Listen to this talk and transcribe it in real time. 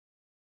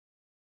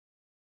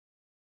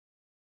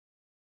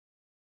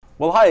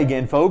Well, hi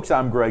again, folks.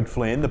 I'm Greg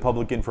Flynn, the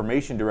Public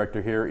Information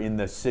Director here in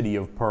the City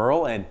of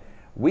Pearl, and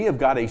we have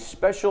got a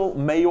special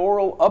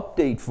mayoral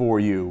update for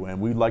you. And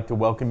we'd like to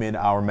welcome in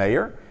our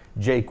mayor,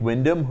 Jake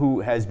Windham,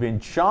 who has been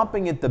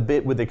chomping at the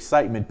bit with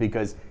excitement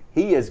because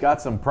he has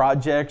got some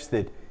projects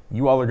that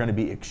you all are going to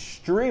be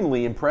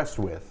extremely impressed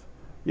with.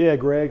 Yeah,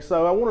 Greg.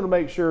 So I wanted to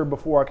make sure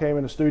before I came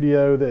in the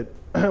studio that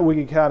we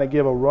could kind of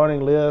give a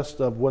running list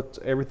of what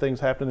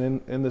everything's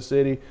happening in the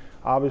city.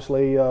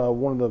 Obviously,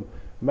 one of the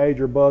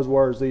major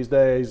buzzwords these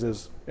days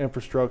is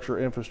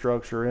infrastructure.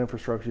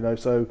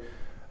 So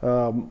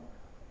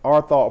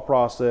our thought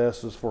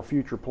process is for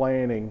future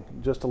planning,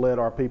 just to let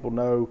our people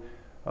know.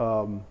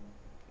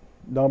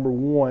 Number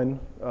one,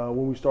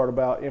 when we start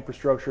about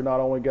infrastructure, not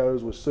only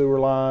goes with sewer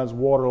lines,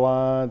 water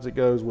lines, it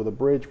goes with a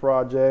bridge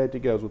project, it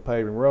goes with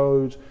paving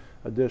roads,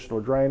 additional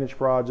drainage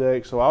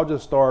projects. So I'll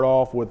just start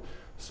off with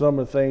some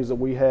of the things that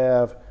we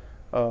have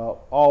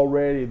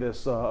already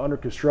that's under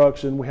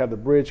construction. We have the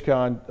bridge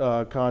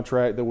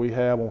contract that we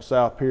have on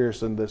South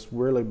Pearson that's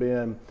really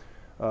been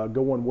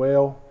going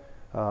well.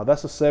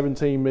 That's a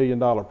 $17 million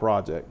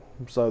project.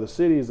 So the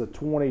city is a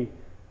 20%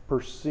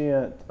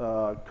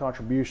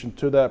 contribution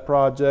to that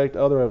project.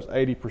 Other has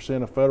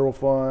 80% of federal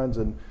funds,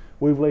 and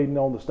we've leaned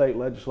on the state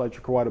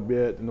legislature quite a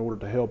bit in order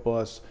to help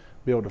us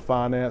be able to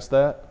finance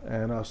that.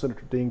 And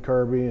Senator Dean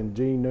Kirby and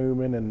Gene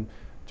Newman and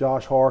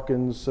Josh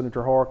Harkins,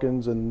 Senator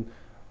Harkins, and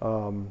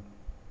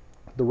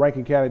the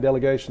Rankin County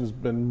delegation has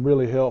been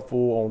really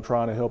helpful on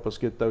trying to help us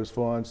get those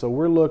funds. So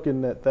we're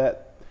looking at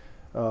that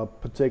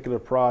particular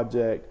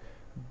project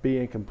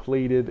being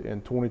completed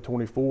in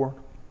 2024.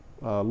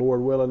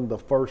 Lord willing, the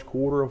first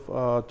quarter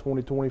of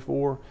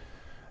 2024.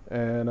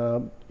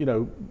 And you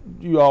know,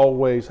 you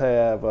always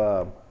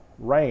have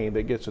rain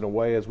that gets in the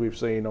way, as we've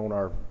seen on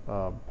our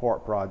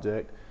park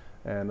project,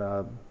 and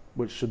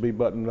which should be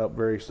buttoned up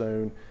very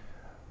soon.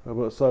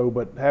 But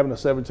having a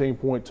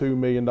 $17.2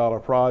 million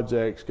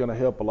project is going to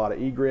help a lot of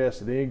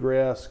egress and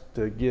ingress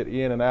to get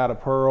in and out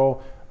of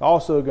Pearl.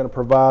 Also going to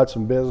provide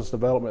some business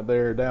development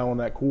there down on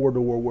that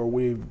corridor where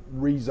we've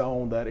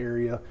rezoned that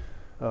area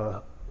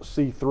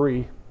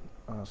C3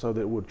 so that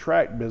it would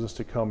attract business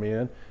to come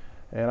in.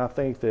 And I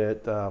think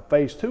that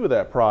phase 2 of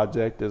that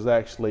project is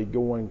actually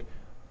going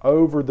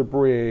over the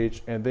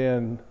bridge, and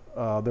then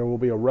there will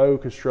be a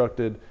road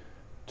constructed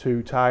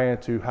to tie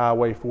into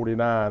Highway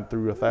 49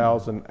 through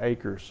 1,000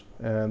 acres,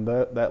 and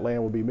that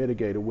land will be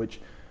mitigated, which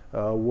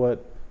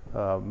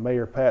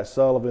Mayor Pat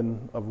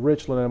Sullivan of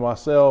Richland and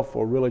myself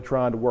are really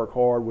trying to work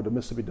hard with the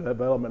Mississippi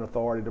Development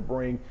Authority to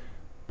bring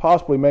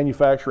possibly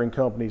manufacturing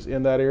companies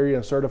in that area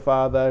and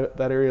certify that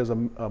area as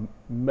a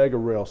mega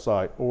rail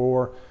site,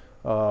 or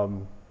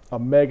a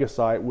mega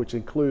site, which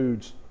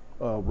includes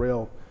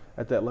rail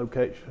at that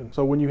location.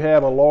 So when you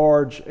have a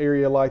large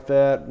area like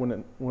that,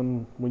 when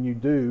you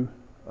do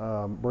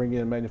bring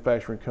in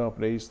manufacturing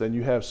companies, then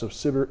you have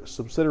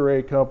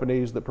subsidiary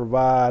companies that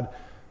provide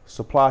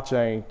supply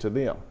chain to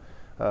them.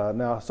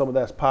 Now, some of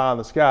that's pie in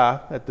the sky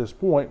at this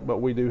point, but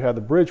we do have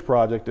the bridge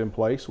project in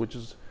place, which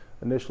is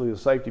initially a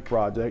safety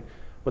project,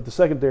 but the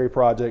secondary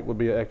project would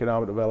be an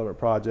economic development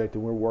project,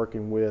 and we're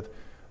working with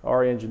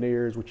our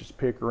engineers, which is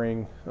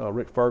Pickering,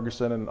 Rick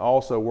Ferguson, and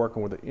also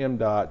working with the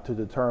MDOT to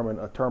determine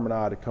a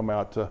termini to come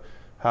out to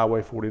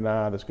Highway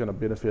 49 that's going to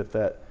benefit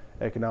that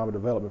economic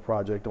development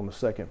project on the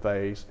second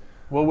phase.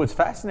 Well, what's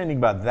fascinating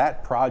about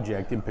that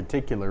project in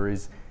particular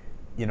is,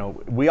 you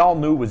know, we all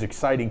knew it was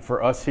exciting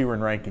for us here in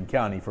Rankin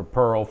County, for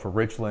Pearl, for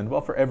Richland, well,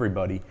 for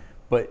everybody.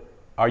 But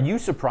are you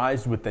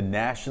surprised with the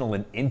national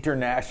and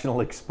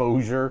international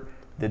exposure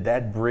that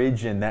that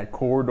bridge and that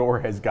corridor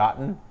has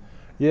gotten?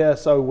 Yeah,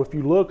 so if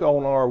you look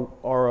on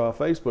our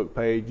Facebook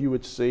page, you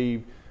would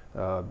see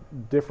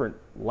different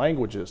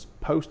languages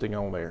posting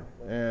on there.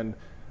 And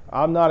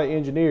I'm not an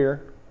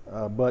engineer,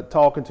 but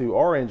talking to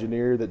our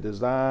engineer that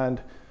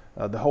designed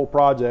the whole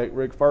project,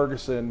 Rick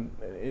Ferguson,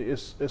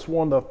 it's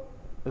one of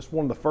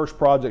the first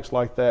projects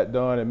like that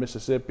done in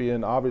Mississippi,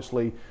 and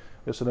obviously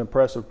it's an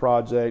impressive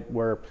project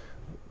where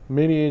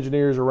many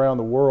engineers around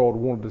the world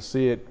wanted to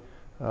see it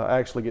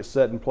actually get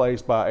set in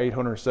place by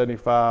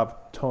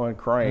 875-ton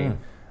crane.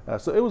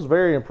 So it was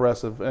very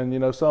impressive, and you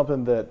know,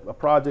 a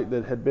project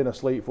that had been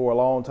asleep for a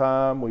long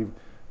time.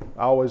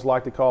 I always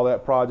like to call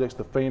that project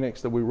the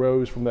phoenix that we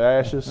rose from the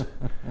ashes.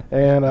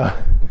 And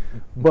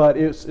but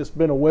it's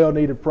been a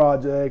well-needed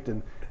project,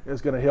 and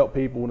it's going to help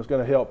people, and it's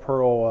going to help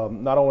Pearl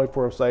not only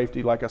for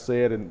safety, like I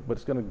said, but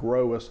it's going to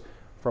grow us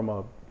from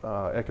a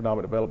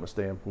economic development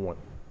standpoint.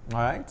 All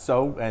right.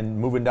 So, and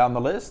moving down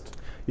the list.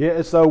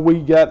 Yeah. So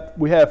we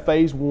have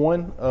phase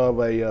 1 of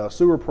a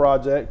sewer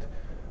project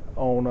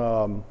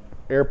on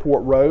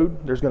Airport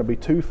Road. There's going to be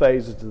 2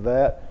 phases to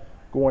that.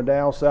 Going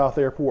down South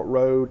Airport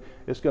Road,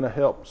 it's going to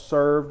help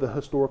serve the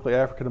historically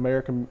African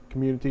American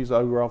communities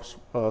over off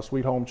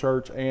Sweet Home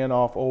Church and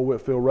off Old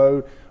Whitfield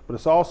Road, but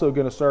it's also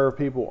going to serve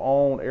people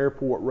on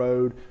Airport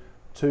Road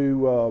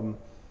to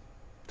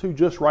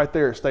just right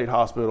there at State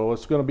Hospital.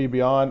 It's going to be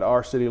beyond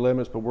our city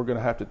limits, but we're going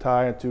to have to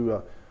tie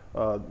into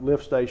a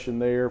lift station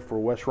there for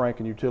West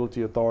Rankin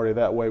Utility Authority.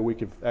 That way we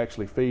can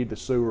actually feed the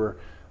sewer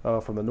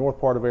from the north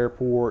part of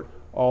airport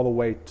all the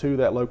way to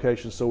that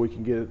location so we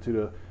can get it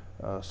to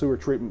the sewer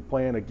treatment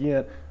plant.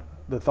 Again,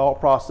 the thought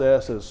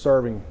process is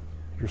serving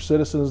your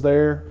citizens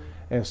there,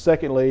 and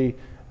secondly,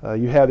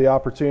 you have the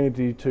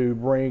opportunity to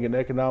bring an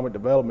economic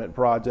development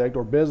project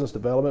or business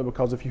development,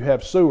 because if you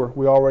have sewer,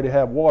 we already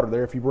have water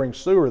there. If you bring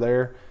sewer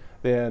there,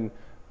 then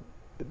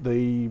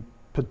the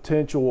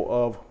potential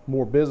of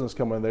more business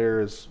coming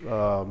there is,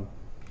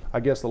 I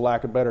guess the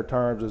lack of better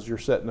terms, is you're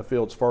setting the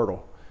fields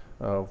fertile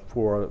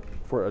for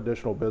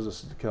additional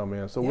businesses to come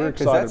in. So we're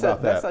excited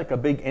about that. That's like a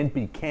big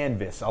empty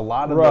canvas. A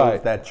lot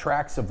of that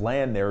tracts of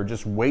land there are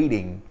just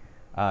waiting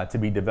to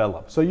be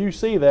developed. So you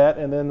see that,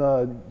 and then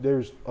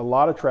there's a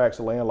lot of tracts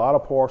of land, a lot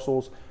of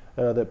parcels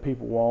that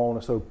people own.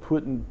 And so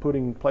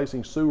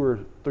placing sewer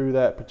through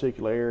that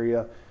particular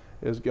area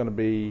is going to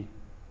be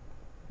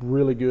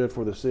really good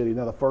for the city.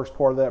 Now, the first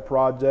part of that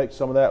project,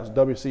 some of that was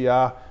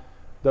WCI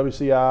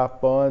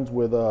funds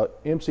with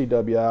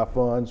MCWI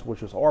funds,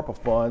 which is ARPA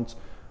funds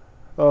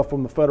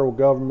from the federal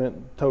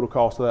government. Total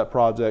cost of that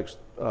project's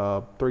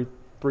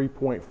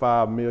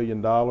 $3.5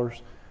 million.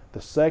 The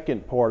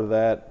second part of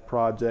that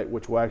project,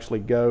 which will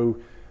actually go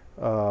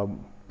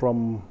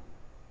from,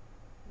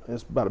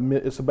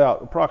 it's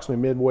about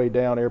approximately midway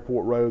down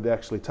Airport Road, they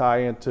actually tie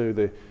into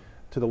the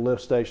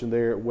lift station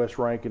there at West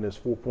Rankin, is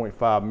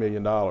 $4.5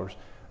 million.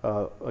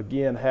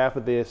 Again,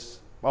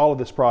 all of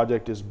this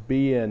project is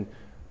being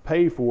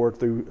paid for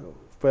through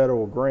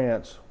federal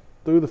grants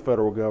through the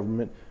federal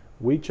government.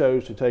 We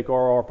chose to take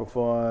our ARPA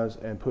funds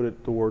and put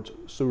it towards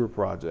sewer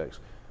projects.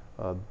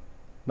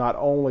 Not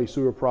only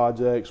sewer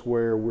projects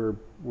where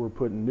we're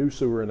putting new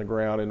sewer in the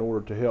ground in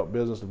order to help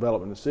business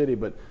development in the city,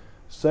 but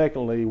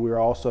secondly, we're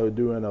also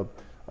doing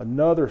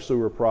another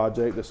sewer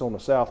project that's on the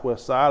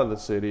southwest side of the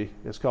city.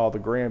 It's called the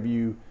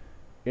Grandview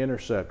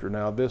Interceptor.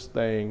 Now, this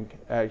thing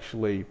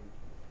actually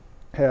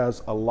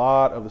has a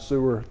lot of the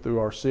sewer through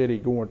our city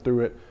going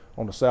through it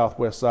on the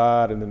southwest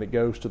side, and then it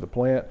goes to the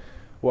plant.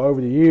 Well,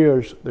 over the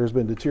years, there's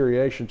been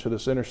deterioration to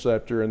this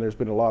interceptor, and there's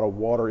been a lot of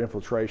water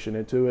infiltration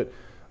into it.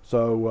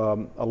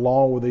 So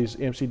along with these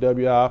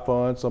MCWI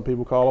funds, some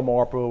people call them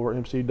ARPA or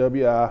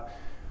MCWI,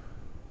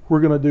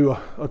 we're going to do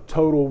a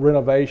total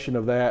renovation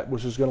of that,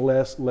 which is going to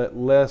let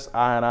less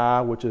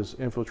I&I, which is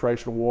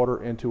infiltration of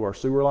water, into our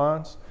sewer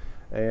lines.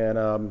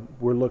 And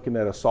we're looking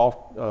at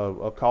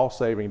a cost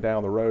saving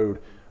down the road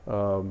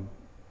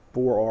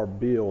for our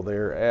bill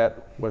there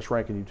at West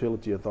Rankin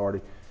Utility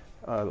Authority.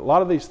 A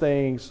lot of these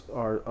things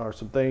are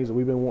some things that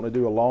we've been wanting to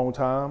do a long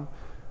time.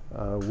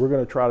 We're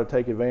going to try to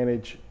take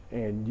advantage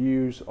and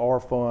use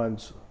our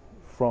funds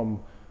from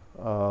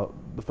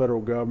the federal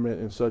government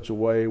in such a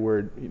way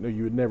where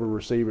you would never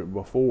receive it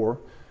before.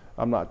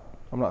 I'm not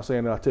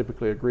saying that I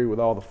typically agree with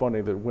all the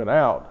funding that went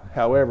out.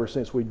 However,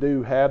 since we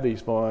do have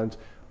these funds,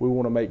 we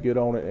want to make good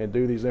on it and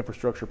do these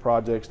infrastructure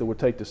projects that would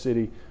take the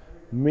city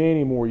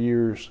many more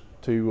years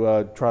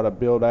to try to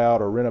build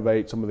out or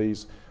renovate some of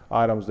these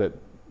items that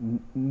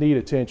need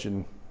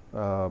attention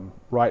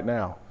right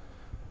now.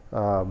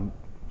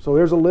 So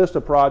there's a list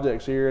of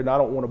projects here, and I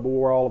don't want to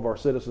bore all of our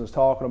citizens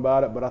talking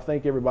about it, but I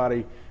think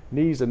everybody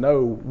needs to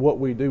know what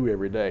we do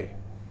every day.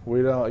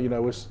 We don't,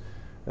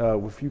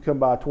 if you come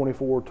by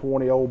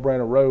 2420 Old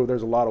Brandon Road,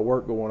 there's a lot of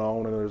work going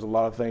on, and there's a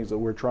lot of things that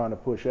we're trying to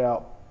push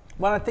out.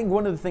 Well, I think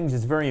one of the things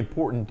that's very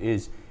important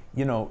is,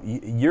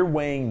 you're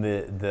weighing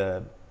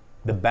the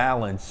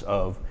balance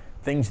of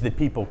things that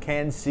people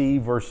can see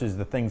versus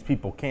the things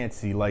people can't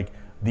see. Like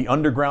the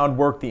underground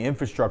work, the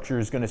infrastructure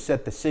is going to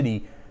set the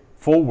city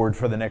forward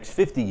for the next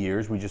 50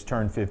 years. We just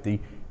turned 50.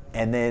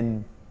 And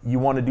then you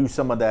want to do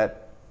some of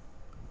that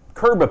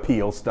curb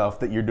appeal stuff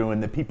that you're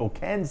doing that people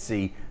can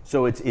see.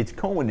 So it's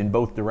going in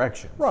both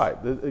directions. Right,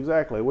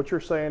 exactly. What you're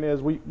saying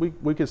is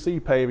we could see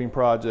paving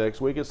projects,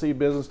 we could see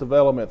business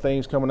development,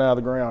 things coming out of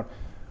the ground,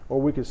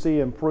 or we could see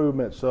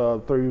improvements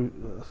through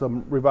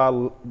some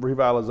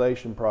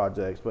revitalization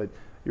projects. But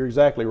you're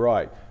exactly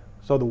right.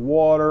 So the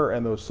water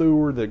and the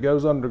sewer that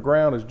goes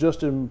underground is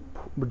just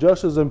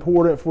as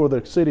important for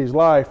the city's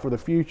life for the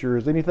future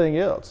as anything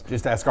else.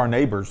 Just ask our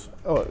neighbors.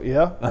 Oh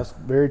yeah, that's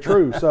very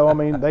true. So I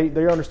mean, they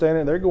understand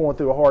it, and they're going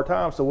through a hard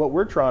time. So what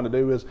we're trying to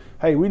do is,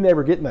 hey, we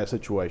never get in that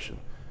situation.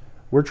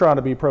 We're trying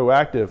to be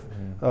proactive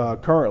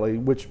currently,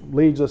 which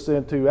leads us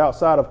into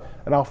outside of,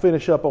 and I'll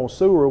finish up on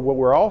sewer. What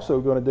we're also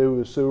going to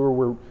do is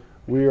sewer.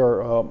 We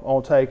are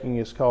on taking,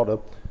 it's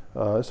called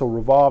it's a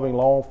revolving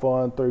loan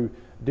fund through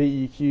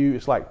DEQ.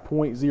 It's like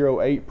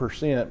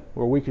 0.08%,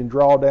 where we can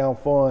draw down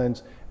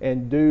funds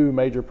and do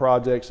major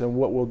projects. And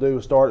what we'll do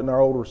is start in our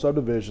older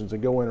subdivisions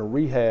and go in and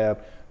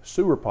rehab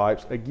sewer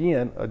pipes,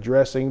 again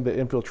addressing the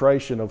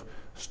infiltration of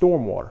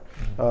stormwater.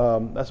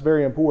 That's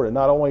very important.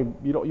 Not only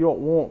you don't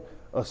want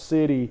a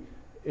city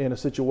in a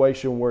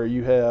situation where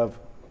you have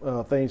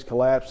things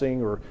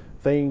collapsing or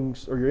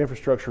your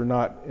infrastructure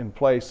not in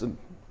place.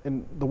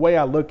 And the way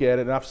I look at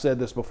it, and I've said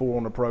this before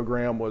on the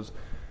program, was,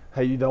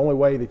 hey, the only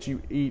way that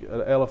you eat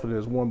an elephant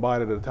is one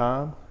bite at a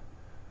time.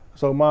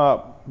 So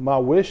my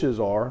wishes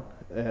are,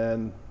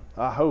 and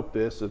I hope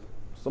this, if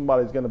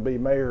somebody's going to be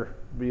mayor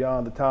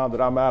beyond the time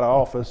that I'm out of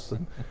office,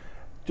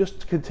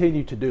 just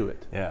continue to do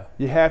it. Yeah.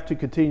 You have to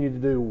continue to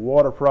do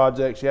water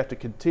projects. You have to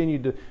continue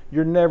to,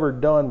 you're never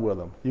done with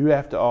them. You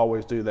have to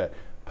always do that.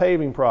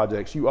 Paving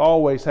projects, you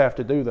always have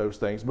to do those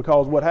things,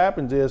 because what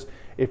happens is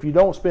if you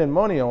don't spend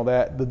money on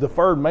that, the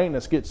deferred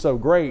maintenance gets so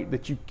great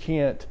that you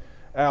can't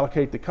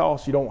allocate the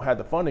cost. You don't have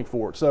the funding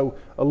for it. So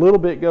a little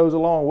bit goes a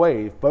long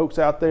way. Folks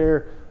out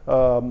there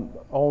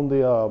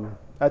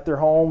at their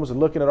homes and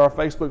looking at our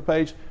Facebook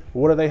page,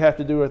 what do they have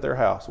to do at their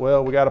house?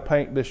 Well, we got to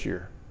paint this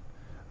year.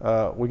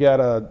 We got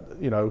to,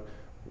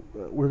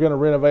 we're going to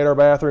renovate our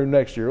bathroom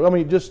next year. I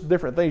mean, just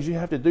different things. You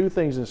have to do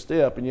things in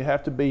step, and you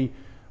have to be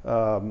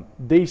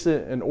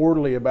decent and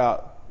orderly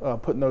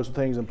about putting those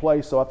things in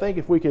place. So I think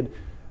if we could,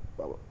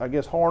 I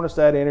guess, harness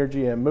that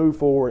energy and move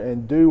forward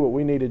and do what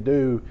we need to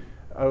do,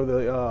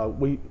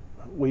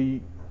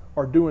 we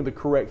are doing the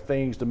correct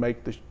things to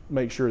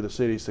make sure the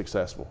city's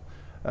successful,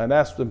 and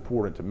that's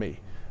important to me.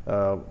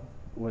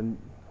 When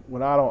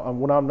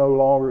I'm no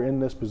longer in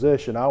this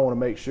position, I want to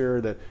make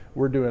sure that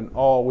we've done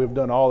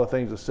all the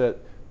things to set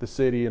the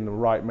city in the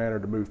right manner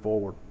to move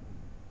forward.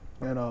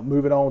 And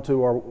moving on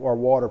to our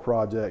water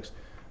projects.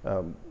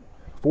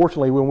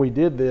 Fortunately, when we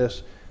did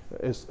this,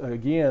 there's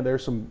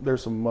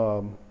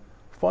some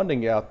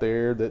funding out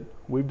there that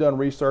we've done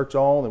research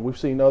on, and we've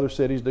seen other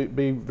cities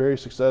be very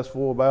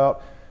successful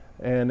about.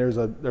 And there's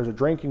a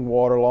drinking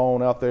water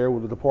loan out there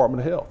with the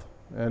Department of Health,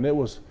 and it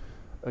was,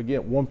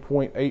 again,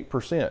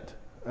 1.8%.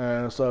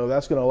 And so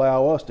that's going to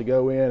allow us to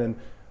go in and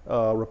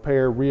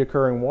repair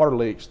reoccurring water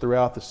leaks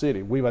throughout the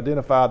city. We've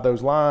identified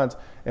those lines,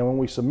 and when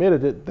we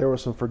submitted it, there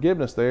was some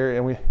forgiveness there,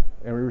 and we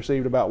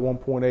received about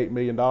 $1.8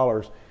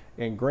 million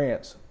in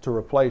grants to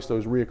replace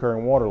those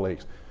reoccurring water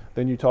leaks.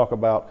 Then you talk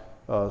about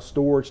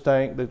storage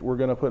tank that we're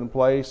going to put in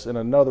place and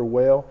another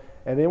well,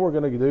 and then we're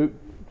going to do,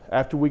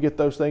 after we get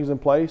those things in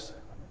place,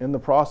 in the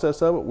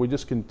process of it, we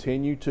just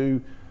continue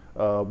to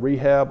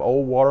rehab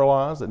old water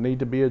lines that need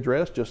to be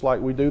addressed, just like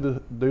we do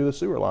the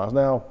sewer lines.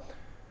 Now,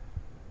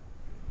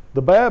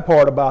 the bad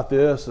part about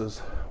this is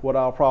what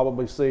I'll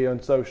probably see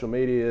on social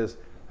media is,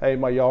 hey,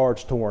 my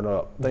yard's torn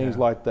up, things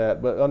like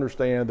that. But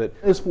understand that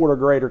it's for a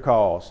greater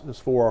cause. It's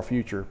for our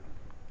future.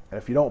 And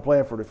if you don't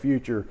plan for the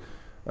future,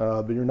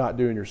 then you're not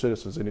doing your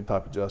citizens any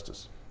type of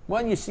justice.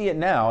 Well, and you see it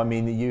now. I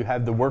mean, you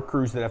have the work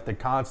crews that have to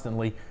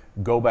constantly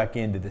go back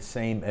into the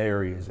same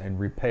areas and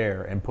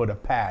repair and put a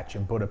patch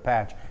and put a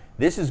patch.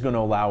 This is going to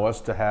allow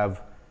us to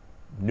have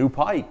new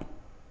pipe.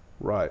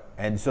 Right.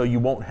 And so you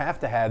won't have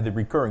to have the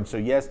recurring. So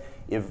yes,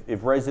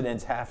 if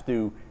residents have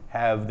to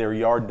have their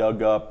yard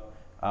dug up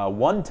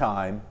one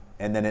time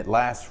and then it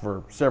lasts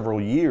for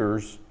several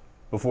years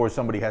before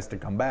somebody has to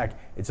come back,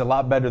 it's a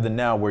lot better than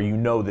now where you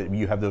know that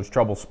you have those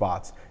trouble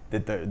spots,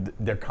 that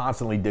they're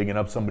constantly digging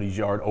up somebody's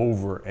yard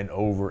over and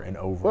over and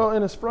over. Well,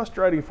 and it's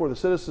frustrating for the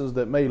citizens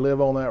that may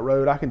live on that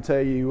road. I can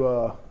tell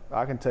you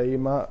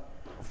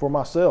for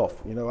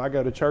myself, I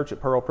go to church at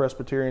Pearl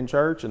Presbyterian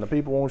Church, and the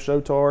people on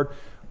Chotard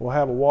will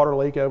have a water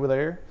leak over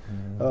there.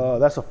 Mm-hmm.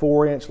 That's a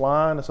 4-inch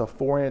line. It's a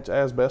 4-inch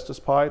asbestos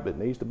pipe that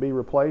needs to be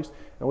replaced,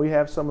 and we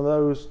have some of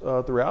those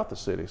throughout the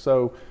city.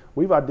 So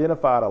we've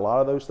identified a lot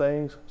of those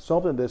things.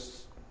 Something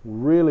that's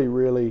really,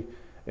 really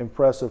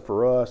impressive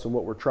for us and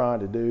what we're trying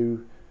to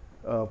do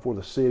for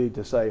the city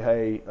to say,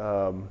 hey,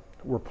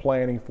 we're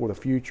planning for the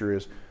future,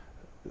 is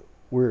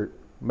we're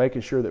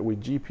making sure that we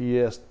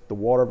GPS the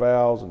water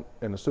valves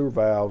and the sewer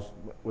valves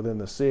within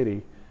the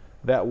city.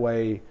 That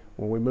way,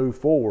 when we move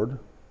forward,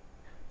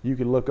 you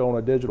can look on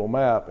a digital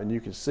map and you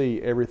can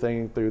see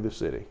everything through the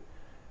city.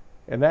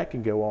 And that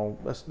can go on.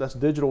 That's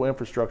digital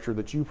infrastructure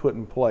that you put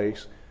in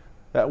place.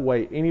 That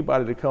way,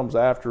 anybody that comes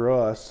after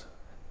us,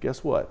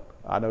 guess what?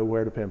 I know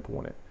where to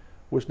pinpoint it.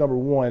 Which, number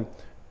one,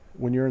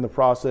 when you're in the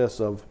process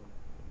of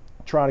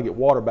trying to get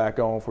water back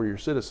on for your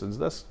citizens,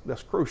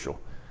 that's crucial.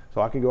 So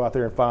I can go out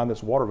there and find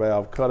this water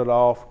valve, cut it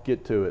off,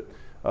 get to it.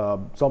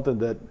 Something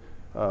that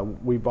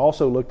we've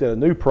also looked at, a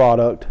new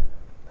product,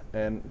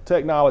 and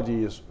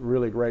technology is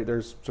really great.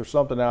 There's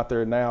something out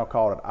there now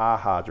called an eye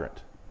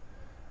hydrant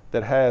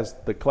that has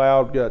the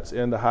cloud guts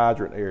in the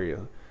hydrant area.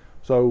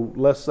 So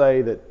let's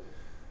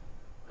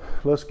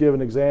give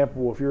an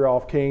example. If you're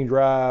off King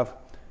Drive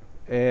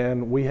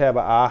and we have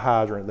an eye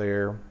hydrant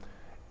there,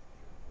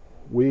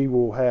 we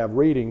will have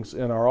readings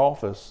in our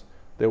office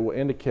that will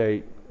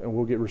indicate, and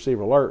we'll receive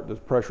an alert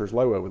that pressure is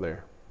low over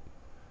there.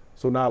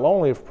 So not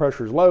only if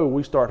pressure is low,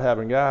 we start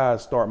having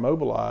guys start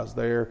mobilized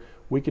there,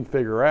 we can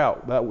figure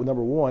out that,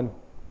 number one,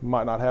 we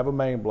might not have a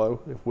main blow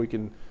if we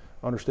can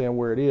understand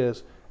where it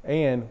is,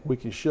 and we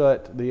can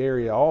shut the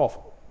area off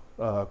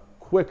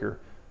quicker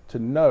to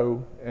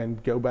know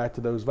and go back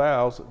to those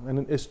valves.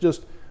 And it's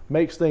just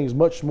makes things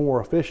much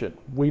more efficient.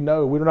 We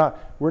know we're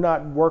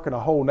not working a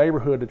whole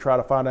neighborhood to try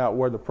to find out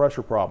where the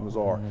pressure problems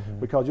are,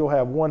 because you'll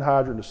have one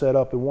hydrant to set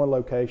up in one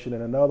location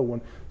and another one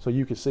so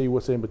you can see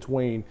what's in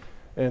between.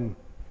 And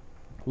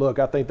look,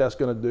 I think that's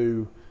going to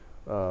do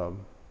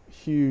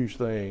huge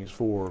things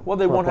for. Well,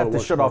 they won't have to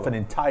shut off an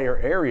entire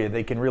area.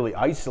 They can really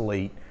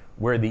isolate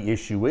where the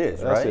issue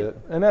is, that's right? It.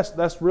 And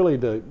that's really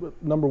the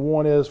number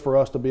one, is for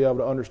us to be able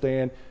to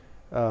understand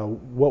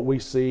what we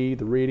see,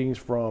 the readings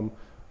from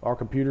our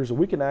computers, and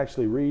we can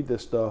actually read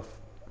this stuff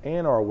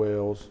and our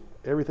wells,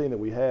 everything that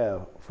we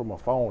have from a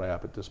phone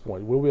app at this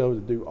point. We'll be able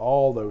to do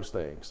all those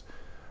things,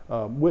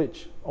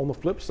 which on the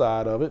flip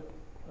side of it,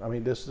 I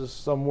mean, this is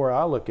somewhere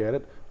I look at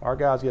it, our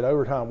guys get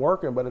overtime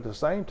working, but at the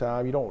same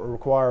time, you don't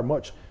require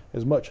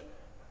as much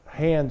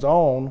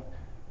hands-on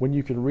when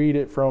you can read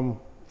it from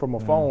a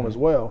phone as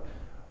well.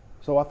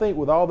 So I think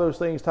with all those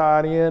things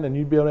tied in and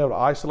you being able to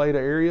isolate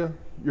an area,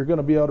 you're going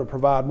to be able to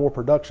provide more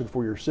production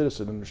for your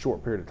citizen in a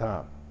short period of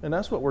time. And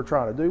that's what we're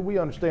trying to do. We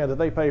understand that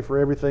they pay for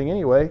everything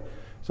anyway,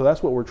 so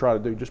that's what we're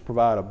trying to do, just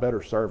provide a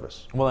better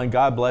service. Well, and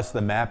God bless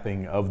the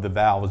mapping of the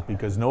valves,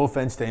 because no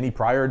offense to any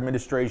prior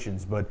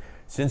administrations, but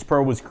since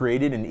Pearl was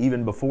created and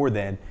even before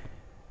then,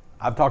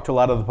 I've talked to a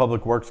lot of the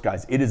public works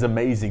guys. It is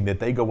amazing that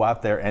they go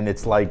out there and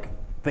it's like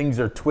things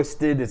are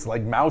twisted. It's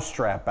like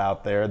mousetrap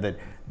out there, that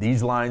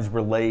these lines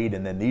were laid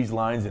and then these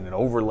lines and then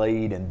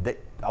overlaid, and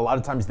a lot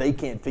of times they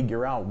can't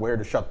figure out where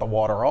to shut the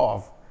water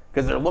off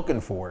because they're looking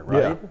for it,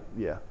 right?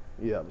 Yeah.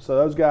 So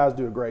those guys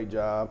do a great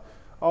job.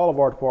 All of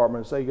our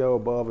departments, they go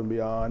above and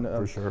beyond.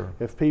 For sure.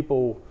 If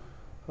people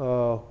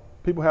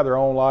have their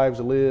own lives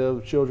to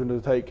live, children to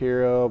take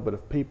care of, but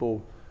if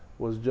people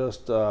was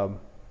just for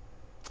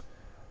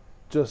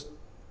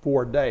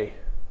a day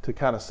to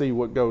kind of see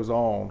what goes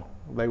on,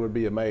 they would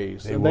be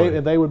amazed.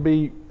 They would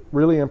be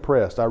really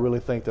impressed. I really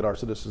think that our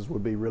citizens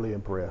would be really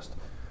impressed.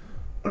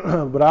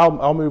 But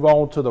I'll move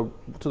on to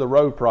the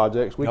road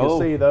projects. We can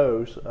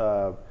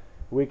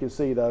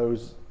see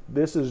those.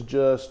 This is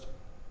just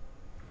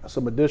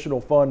some additional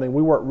funding.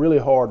 We work really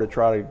hard to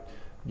try to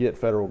get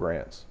federal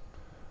grants.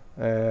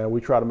 And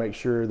we try to make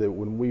sure that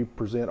when we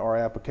present our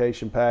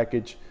application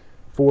package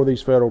for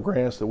these federal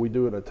grants, that we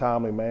do it in a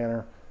timely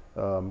manner.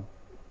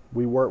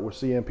 We work with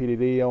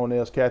CMPDD on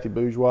this. Kathy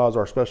Bourgeois is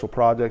our special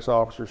projects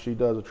officer. She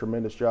does a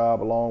tremendous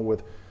job, along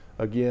with,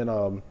 again,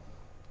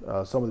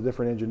 some of the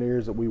different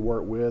engineers that we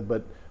work with.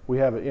 But we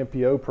have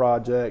MPO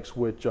projects,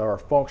 which are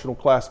functional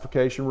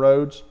classification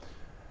roads.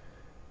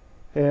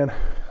 And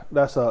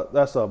that's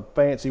a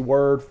fancy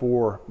word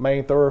for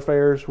main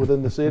thoroughfares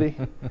within the city.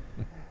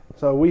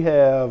 So we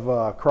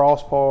have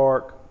Cross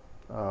Park,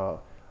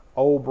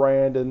 Old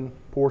Brandon,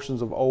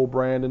 portions of Old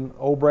Brandon.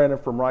 Old Brandon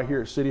from right here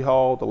at City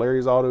Hall to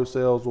Larry's Auto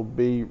Sales will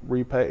be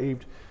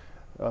repaved.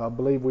 I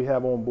believe we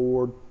have on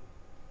board.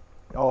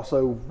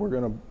 Also, we're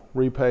going to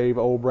repave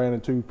Old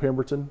Brandon to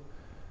Pemberton.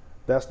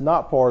 That's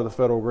not part of the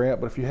federal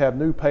grant, but if you have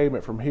new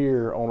pavement from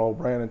here on Old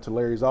Brandon to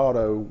Larry's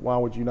Auto, why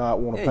would you not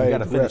want to pave the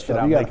rest of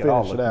it? You got to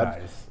finish it out.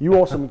 Nice. You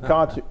want some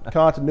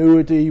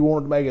continuity. You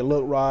want to make it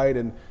look right,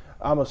 and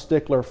I'm a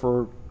stickler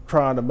for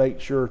trying to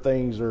make sure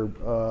things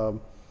are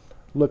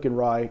looking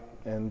right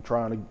and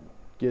trying to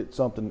get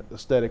something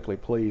aesthetically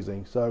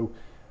pleasing. So,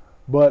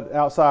 but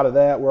outside of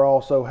that, we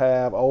also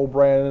have Old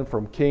Brandon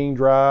from King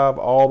Drive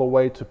all the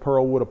way to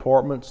Pearlwood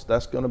Apartments.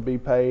 That's going to be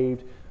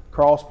paved.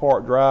 Cross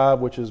Park Drive,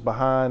 which is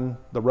behind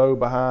the road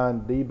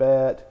behind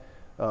DBAT,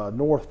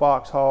 North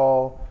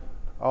Foxhall.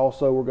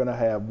 Also, we're going to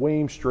have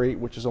Weems Street,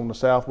 which is on the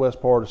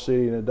southwest part of the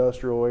city, an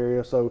industrial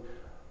area. So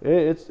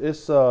it's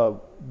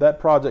that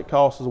project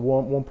costs us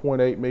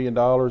 $1.8 million,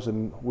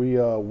 and we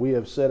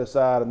have set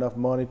aside enough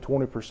money,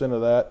 20%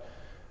 of that,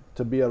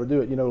 to be able to do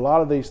it. You know, a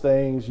lot of these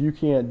things you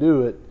can't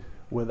do it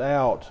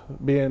without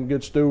being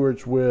good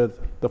stewards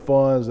with the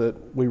funds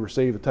that we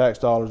receive, the tax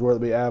dollars, whether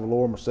it be ad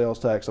valorem or sales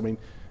tax. I mean,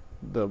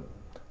 the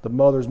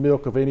mother's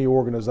milk of any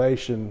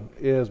organization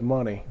is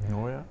money.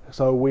 Oh yeah.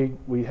 So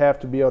we have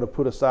to be able to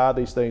put aside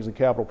these things in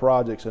capital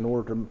projects in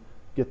order to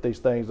get these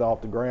things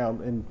off the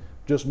ground. And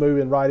just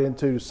moving right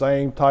into the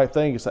same type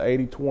thing, it's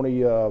an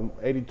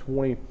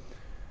 80-20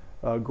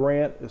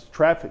 grant. It's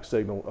traffic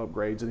signal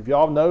upgrades. And if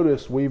y'all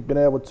notice, we've been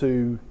able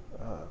to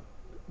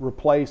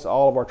replace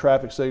all of our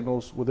traffic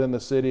signals within the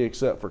city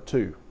except for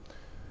two.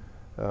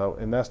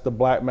 And that's the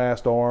black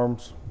mast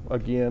arms.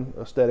 Again,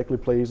 aesthetically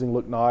pleasing,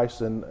 look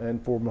nice,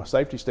 and from a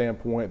safety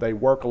standpoint, they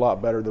work a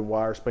lot better than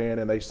wire span,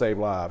 and they save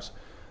lives.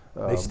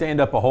 They stand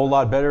up a whole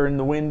lot better in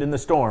the wind and the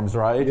storms,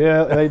 right?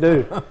 Yeah, they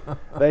do.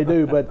 They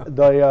do. But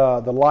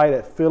the light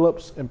at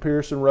Phillips and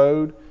Pearson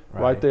Road,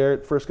 right there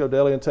at Frisco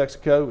Deli and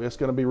Texaco, it's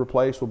going to be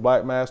replaced with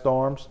black mast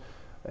arms,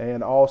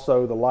 and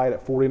also the light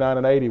at 49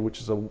 and 80, which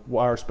is a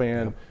wire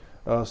span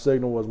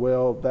signal as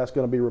well. That's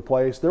going to be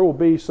replaced. There will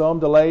be some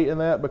delay in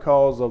that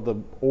because of the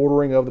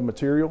ordering of the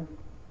material,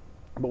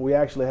 but we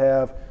actually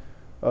have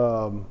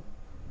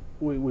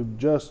we've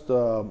just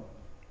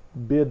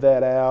bid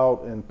that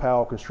out, and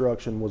Powell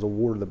Construction was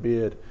awarded the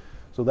bid,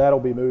 so that'll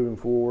be moving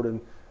forward.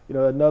 And you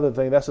know, another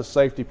thing, that's a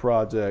safety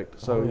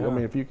project. So I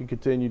mean, if you can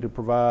continue to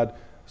provide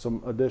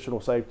some additional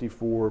safety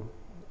for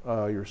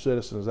your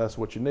citizens, that's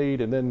what you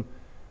need. And then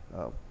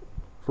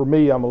for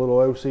me, I'm a little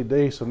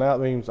OCD, so now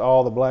that means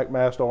all the black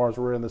mast arms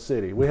were in the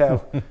city. We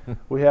have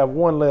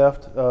one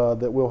left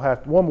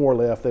one more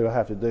left they will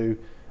have to do,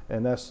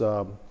 and that's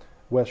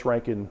West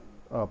Rankin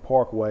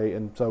Parkway.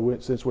 And so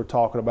since we're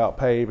talking about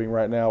paving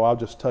right now, I'll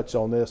just touch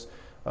on this.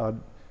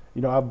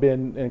 You know, I've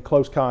been in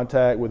close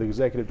contact with the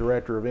executive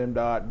director of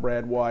MDOT,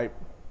 Brad White,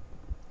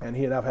 and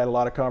he and I've had a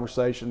lot of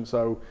conversations.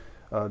 So,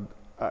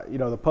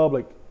 the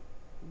public,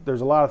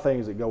 there's a lot of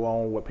things that go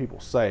on what people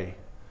say.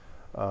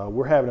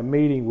 We're having a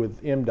meeting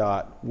with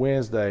MDOT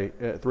Wednesday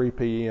at 3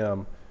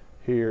 p.m.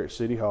 here at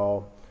City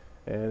Hall,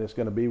 and it's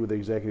going to be with the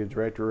executive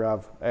director.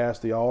 I've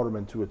asked the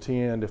aldermen to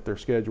attend if their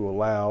schedule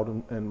allowed,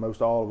 and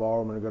most all of the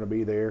aldermen are going to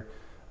be there,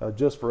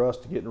 just for us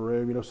to get in the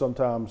room.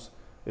 Sometimes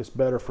it's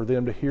better for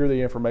them to hear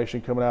the information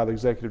coming out of the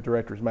executive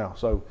director's mouth.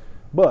 So,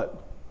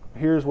 but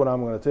here's what I'm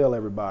going to tell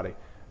everybody.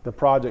 The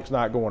project's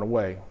not going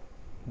away.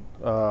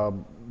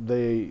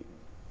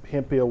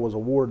 Hemp Hill was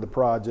awarded the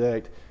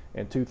project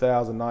in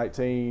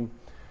 2019,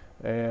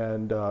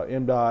 and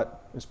MDOT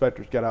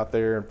inspectors got out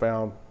there and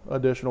found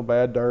additional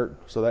bad dirt,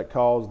 so that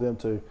caused them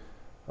to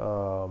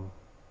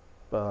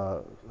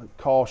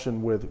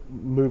caution with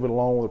moving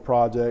along with the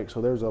project.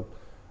 So there's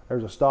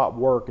a stop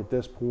work at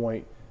this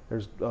point.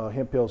 There's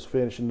Hemp Hill's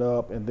finishing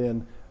up, and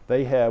then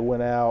they have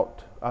went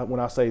out. When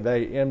I say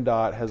they,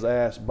 MDOT has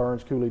asked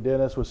Burns Cooley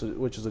Dennis, which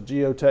is a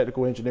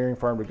geotechnical engineering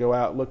firm, to go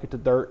out, look at the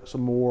dirt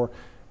some more,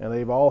 and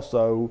they've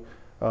also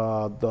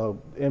the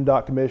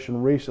MDOT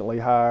commission recently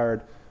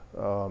hired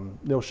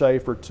Neil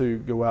Schaefer to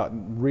go out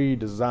and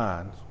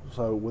redesign.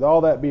 So with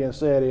all that being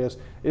said,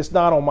 it's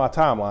not on my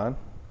timeline,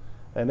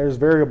 and there's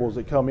variables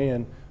that come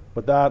in,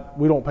 but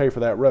we don't pay for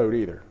that road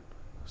either.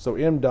 So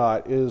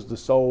MDOT is the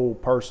sole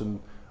person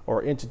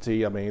or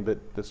entity,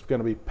 that's going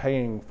to be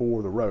paying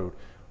for the road.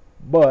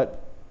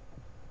 But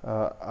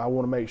I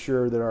want to make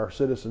sure that our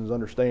citizens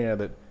understand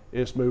that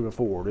it's moving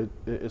forward.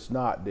 It's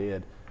not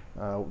dead.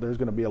 There's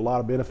going to be a lot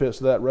of benefits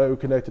to that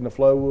road connecting to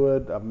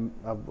Flowood.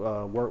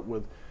 I've worked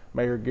with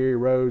Mayor Gary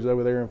Rose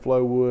over there in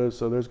Flowood,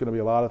 so there's going to be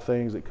a lot of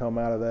things that come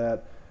out of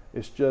that.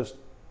 It's just,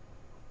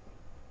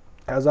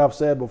 as I've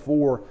said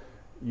before,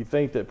 you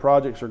think that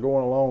projects are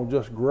going along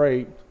just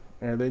great,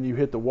 and then you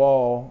hit the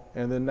wall,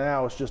 and then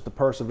now it's just the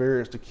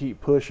perseverance to keep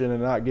pushing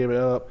and not give it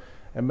up,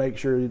 and make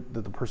sure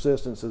that the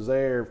persistence is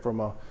there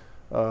from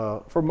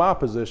my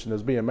position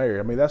as being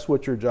mayor. That's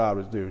what your job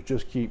is to do, is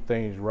just keep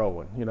things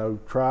rolling.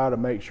 Try to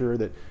make sure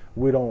that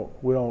we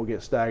don't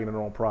get stagnant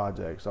on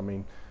projects.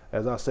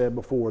 As I said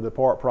before, the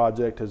park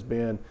project has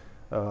been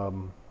a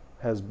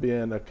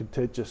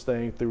contentious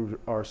thing through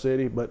our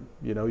city, but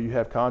you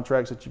have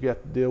contracts that you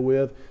got to deal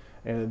with,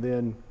 and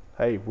then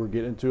hey, we're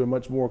getting to a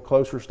much more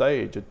closer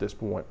stage at this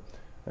point.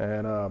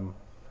 And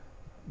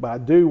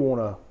but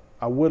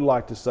I would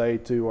like to say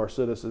to our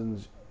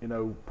citizens,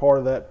 part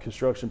of that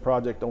construction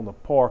project on the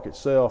park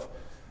itself,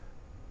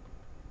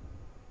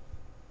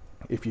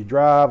 if you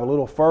drive a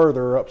little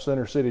further up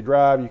Center City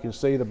Drive, you can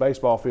see the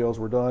baseball fields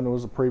were done. It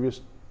was the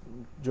previous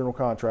general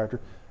contractor.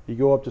 You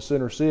go up to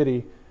Center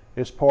City,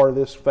 it's part of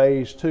this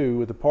phase 2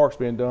 with the parks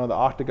being done. The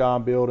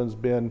Octagon building's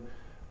been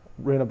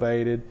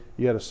renovated.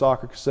 You had a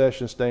soccer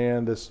concession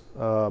stand that's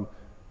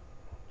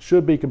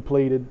should be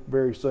completed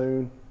very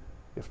soon.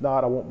 If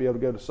not, I won't be able to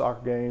go to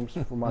soccer games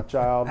for my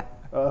child.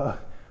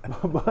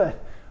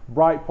 But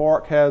Bright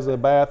Park has a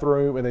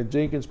bathroom, and then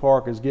Jenkins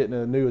Park is getting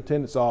a new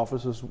attendance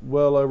office. It's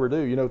well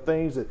overdue.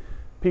 Things that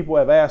people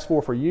have asked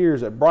for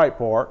years at Bright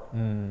Park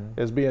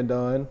is being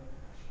done.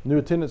 New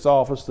attendance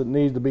office that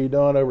needs to be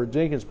done over at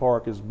Jenkins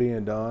Park is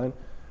being done.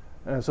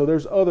 And so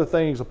there's other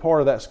things, a part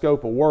of that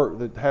scope of work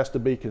that has to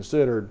be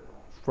considered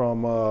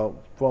from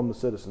the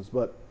citizens.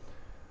 But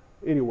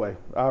anyway,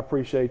 I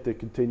appreciate the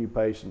continued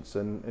patience,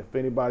 and if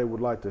anybody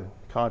would like to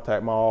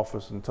contact my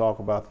office and talk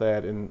about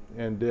that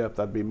in depth,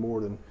 I'd be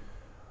more than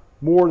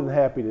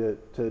happy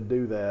to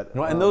do that.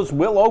 No, and those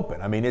will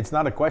open. It's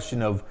not a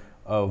question of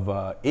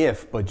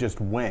if, but just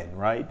when,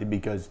 right?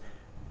 Because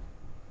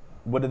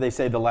what did they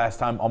say the last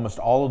time? Almost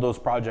all of those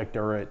projects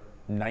are at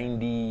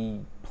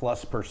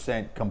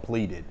 90+%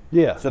 completed.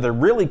 Yeah. So they're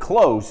really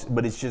close,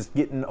 but it's just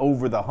getting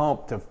over the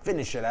hump to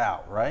finish it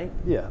out, right?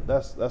 Yeah,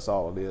 that's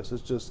all it is.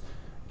 It's just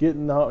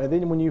getting the hump. And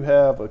then when you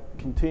have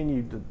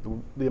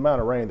the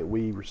amount of rain that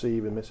we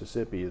receive in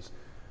Mississippi is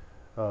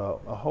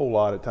a whole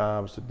lot at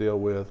times to deal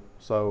with.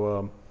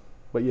 So,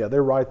 but yeah,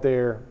 they're right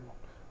there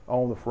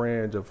on the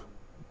fringe of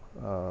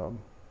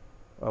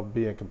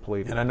being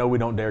completed. And I know we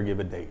don't dare give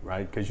a date,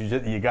 right? Because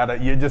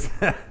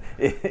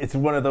it's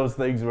one of those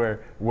things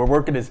where we're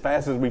working as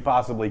fast as we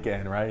possibly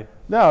can, right?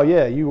 No,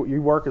 yeah,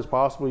 you work as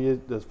fast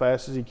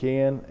as you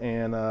can,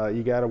 and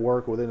you got to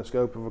work within the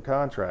scope of a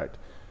contract.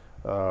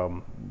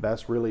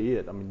 That's really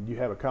it. You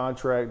have a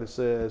contract that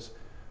says,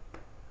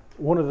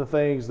 one of the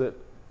things that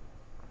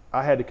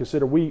I had to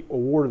consider, we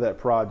awarded that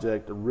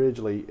project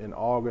originally in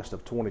August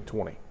of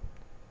 2020,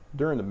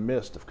 during the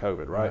midst of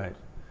COVID, right?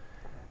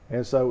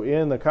 And so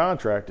in the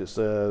contract it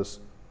says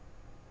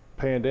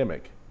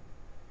pandemic,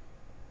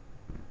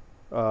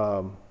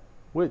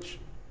 which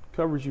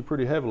covers you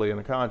pretty heavily in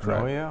the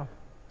contract. Oh yeah.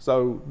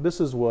 So this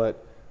is my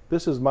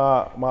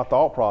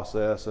thought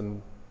process,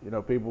 and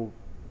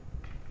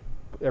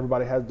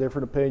everybody has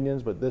different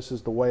opinions, but this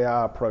is the way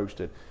I approached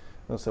it.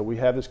 And so we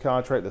have this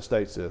contract that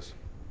states this.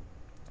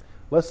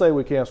 Let's say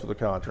we cancel the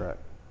contract.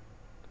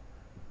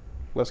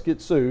 Let's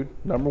get sued.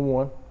 Number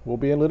one, we'll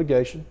be in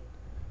litigation.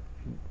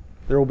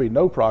 There will be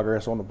no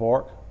progress on the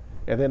park.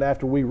 and then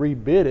after we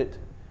rebid it,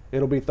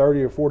 it'll be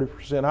 30 or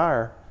 40%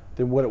 higher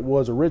than what it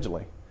was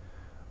originally.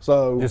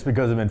 So just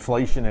because of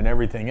inflation and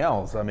everything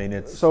else, I mean,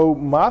 it's. So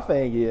my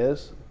thing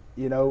is,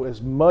 you know,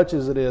 as much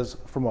as it is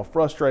from a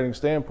frustrating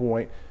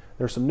standpoint,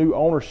 there's some new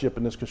ownership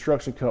in this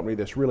construction company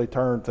that's really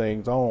turned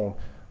things on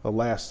the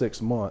last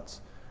 6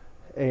 months.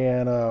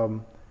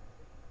 And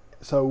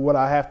so what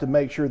I have to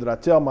make sure that I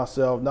tell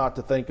myself not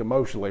to think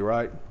emotionally,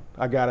 right?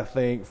 I got to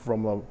think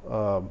from a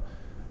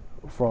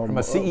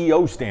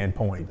CEO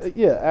standpoint.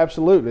 Yeah,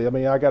 absolutely. I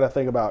mean, I got to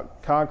think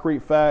about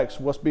concrete facts,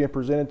 what's being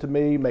presented to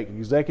me, make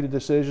executive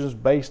decisions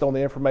based on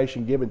the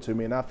information given to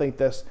me. And I think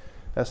that's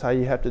how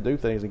you have to do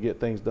things and get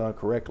things done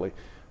correctly.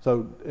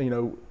 So, you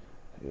know,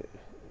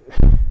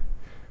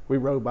 we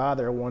rode by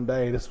there one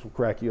day. This will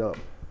crack you up.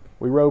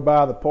 We rode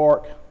by the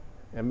park,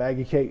 and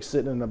Maggie Kate's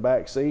sitting in the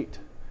back seat,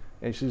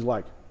 and she's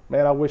like,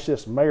 "Man, I wish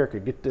this mayor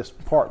could get this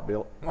park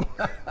built."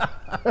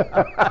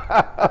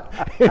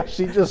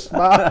 She just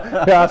smiled.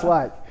 I was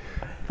like,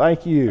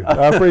 "Thank you,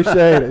 I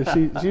appreciate it."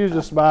 She was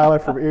just smiling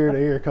from ear to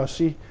ear because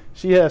she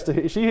hears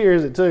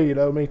it too. You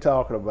know, me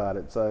talking about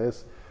it. So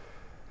it's.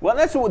 Well,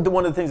 that's one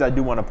of the things I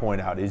do want to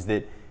point out is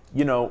that,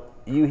 you know,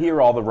 you hear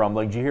all the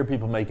rumblings, you hear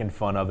people making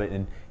fun of it,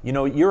 and, you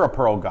know, you're a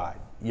Pearl guy.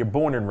 You're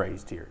born and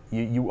raised here.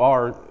 You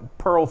are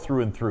Pearl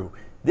through and through.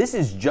 This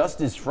is just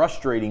as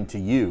frustrating to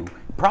you,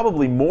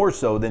 probably more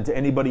so than to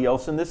anybody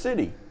else in the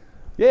city.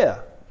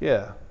 Yeah,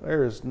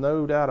 there is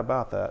no doubt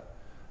about that.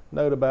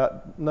 No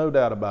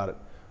doubt about it.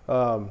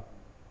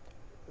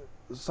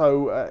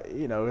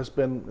 You know, it's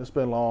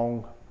been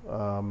long.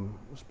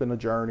 It's been a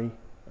journey,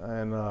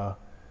 and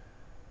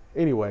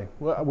anyway,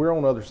 we're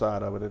on the other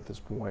side of it at this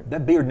point.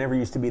 That beard never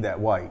used to be that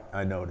white,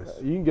 I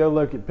noticed. You can go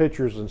look at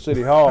pictures in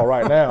City Hall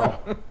right now.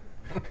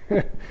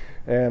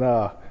 And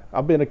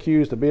I've been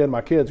accused of being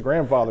my kid's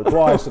grandfather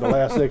twice in the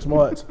last 6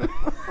 months.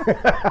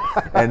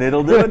 And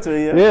it'll do it to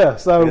you. Yeah,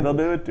 so it'll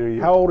do it to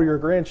you. How old are your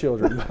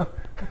grandchildren?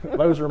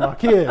 Those are my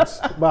kids,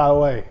 by the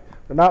way.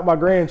 They're not my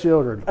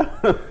grandchildren.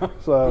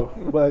 So,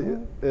 but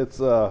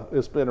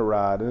it's been a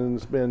ride, and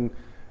it's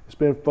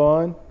been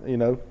fun, you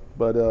know.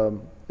 But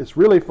it's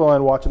really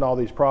fun watching all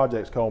these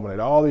projects culminate,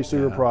 all these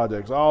sewer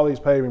projects, all these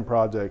paving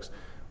projects,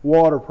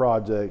 water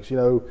projects, you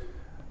know.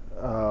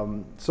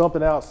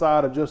 Something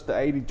outside of just the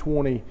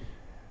 80-20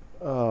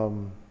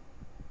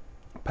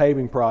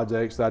 paving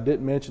projects that I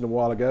didn't mention a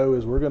while ago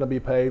is we're going to be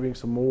paving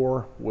some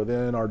more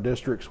within our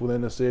districts within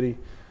the city.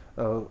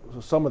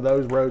 Some of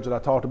those roads that I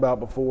talked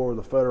about before,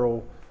 the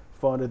federal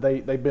funded,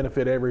 they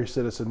benefit every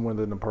citizen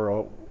within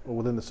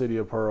the city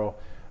of Pearl.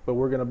 But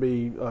we're going to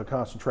be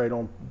concentrate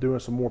on doing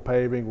some more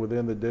paving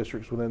within the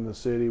districts within the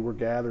city. We're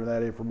gathering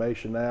that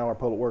information now. Our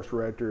public works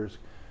director is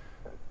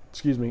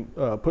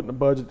putting a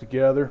budget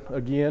together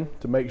again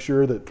to make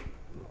sure that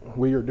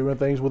we are doing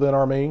things within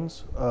our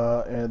means,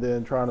 and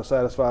then trying to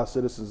satisfy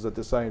citizens at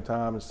the same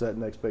time and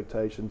setting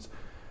expectations.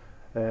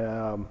 You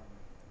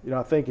know,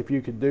 I think if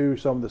you could do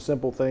some of the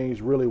simple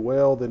things really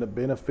well, then it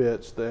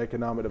benefits the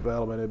economic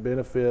development. It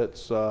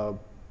benefits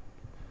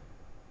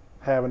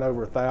having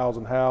over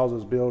 1,000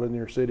 houses built in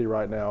your city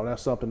right now, and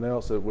that's something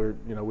else that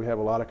we have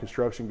a lot of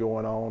construction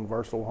going on,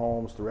 versatile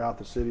homes throughout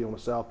the city, on the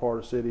south part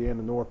of the city and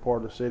the north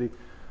part of the city.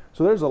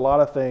 So there's a lot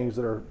of things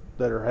that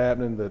are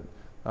happening that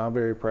I'm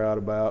very proud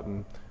about.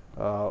 And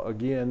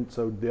again,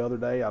 so the other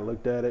day I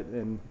looked at it,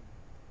 and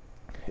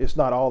it's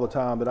not all the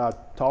time that I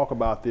talk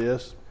about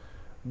this,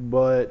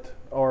 but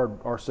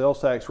our sales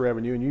tax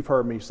revenue, and you've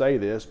heard me say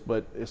this,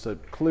 but it's a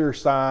clear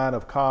sign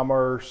of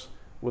commerce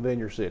within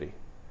your city.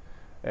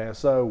 And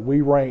so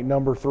we rank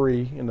number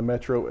 3 in the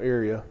metro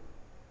area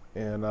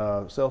in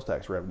sales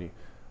tax revenue.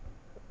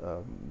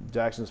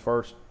 Jackson's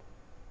first,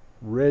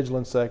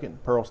 Ridgeland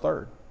second, Pearl's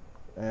third.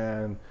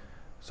 And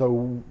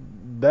so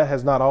that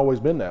has not always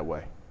been that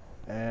way.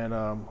 And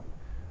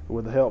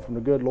with the help from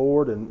the good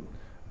Lord and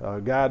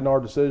guiding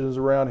our decisions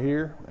around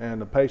here and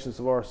the patience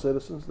of our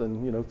citizens,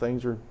 then, you know,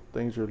 things are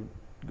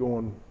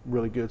going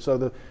really good.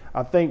 So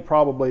I think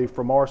probably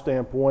from our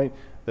standpoint,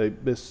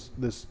 this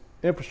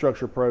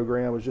infrastructure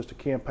program is just a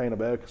campaign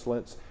of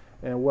excellence.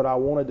 And what I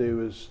want to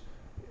do is,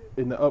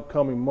 in the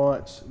upcoming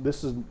months,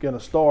 this is going to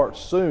start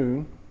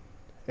soon,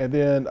 and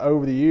then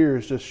over the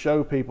years just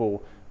show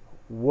people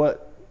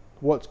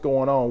what's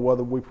going on,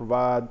 whether we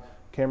provide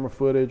camera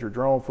footage or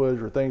drone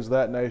footage or things of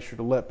that nature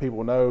to let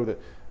people know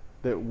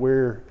that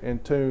we're in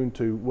tune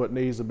to what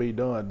needs to be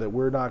done, that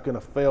we're not going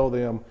to fail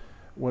them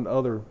when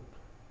other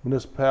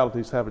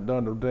municipalities haven't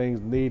done the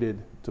things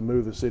needed to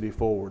move the city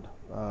forward.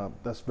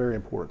 That's very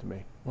important to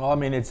me. Well, I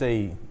mean, it's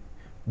a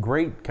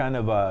great kind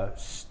of a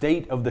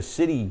state of the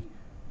city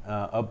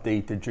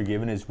update that you're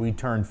giving as we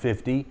turn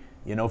 50.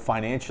 You know,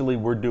 financially,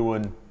 we're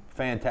doing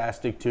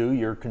fantastic too.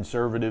 Your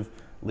conservative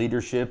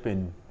leadership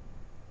and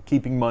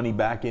keeping money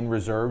back in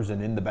reserves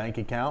and in the bank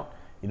account.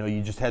 You know,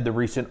 you just had the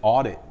recent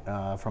audit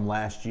from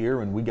last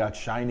year, and we got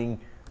shining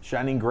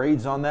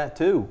grades on that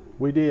too.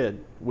 We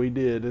did.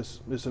 It's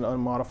an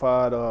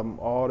unmodified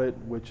audit,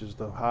 which is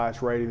the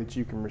highest rating that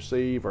you can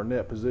receive. Our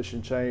net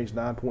position changed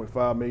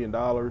 $9.5 million.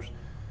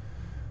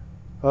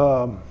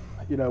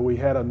 you know, we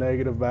had a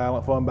negative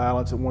fund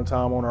balance at one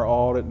time on our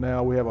audit.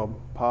 Now we have a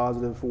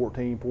positive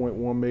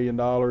 $14.1 million,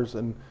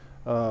 and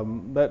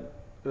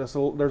there's a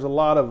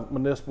lot of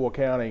municipal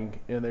accounting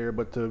in there,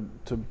 but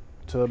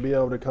to be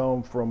able to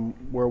come from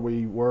where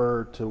we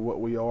were to what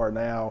we are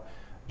now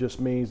just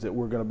means that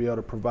we're going to be able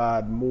to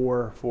provide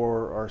more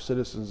for our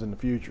citizens in the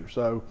future.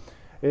 So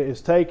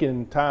it's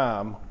taken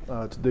time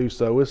to do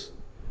so.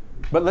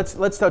 But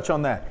let's touch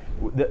on that.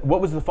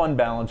 What was the fund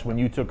balance when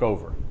you took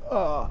over?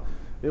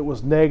 It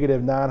was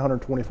negative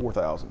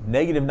 $924,000.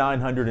 Negative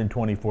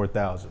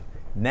 $924,000.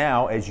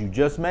 Now, as you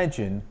just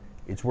mentioned,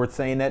 it's worth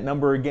saying that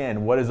number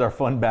again. What is our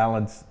fund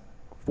balance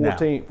now?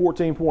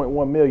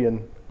 14.1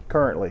 million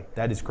currently.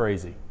 That is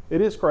crazy. It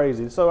is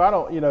crazy. So I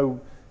don't, you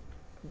know,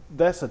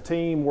 that's a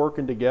team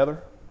working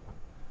together,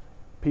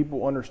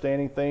 people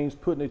understanding things,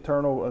 putting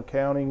internal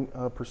accounting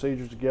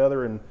procedures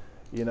together, and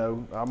you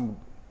know,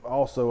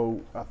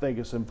 I think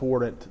it's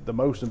important, the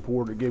most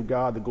important, to give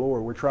God the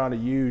glory. We're trying to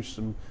use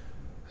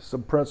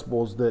some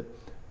principles that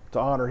to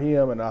honor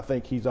Him, and I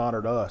think He's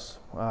honored us.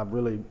 I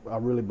really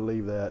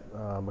believe that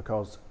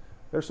because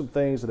there's some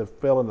things that have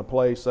fell into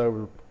place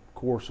over the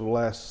course of the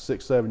last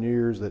 6-7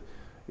 years that,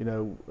 you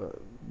know,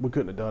 we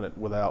couldn't have done it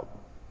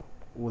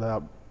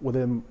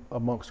within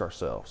amongst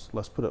ourselves.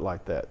 Let's put it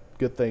like that.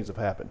 Good things have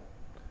happened.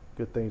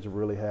 Good things have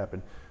really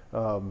happened.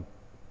 I'm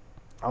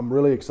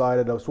really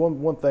excited. There's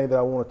one thing that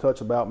I want to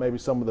touch about, maybe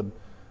some of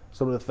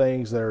the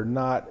things that are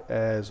not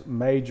as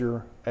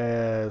major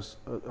as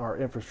our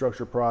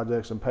infrastructure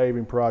projects and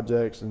paving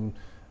projects and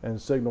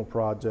signal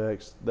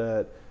projects,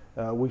 that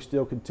we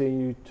still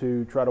continue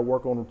to try to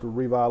work on the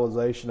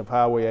revitalization of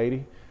Highway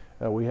 80.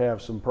 We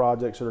have some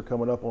projects that are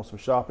coming up on some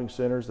shopping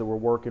centers that we're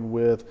working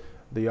with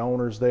the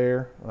owners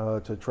there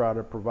to try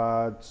to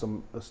provide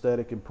some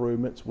aesthetic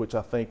improvements, which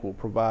I think will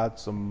provide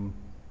some,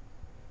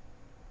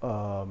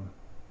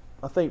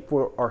 I think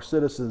for our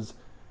citizens,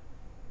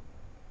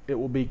 it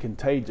will be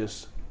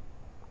contagious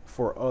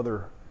for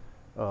other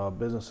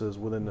businesses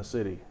within the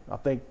city. I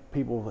think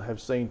people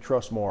have seen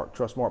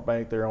Trustmark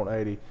Bank there on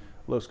 80,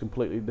 looks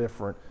completely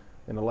different.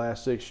 In the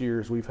last 6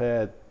 years, we've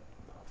had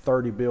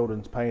 30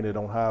 buildings painted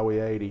on Highway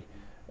 80,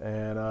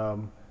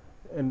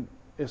 and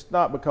it's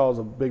not because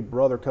of Big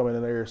Brother coming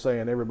in there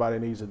saying everybody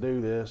needs to do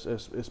this.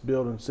 It's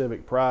building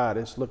civic pride.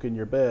 It's looking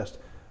your best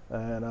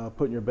and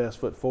putting your best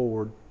foot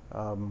forward.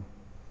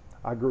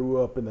 I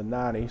grew up in the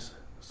 90s,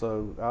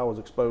 so I was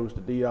exposed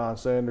to Deion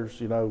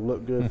Sanders, you know,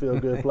 look good, feel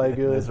good, play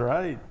good. That's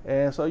right.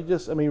 And so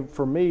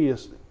for me,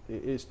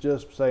 it's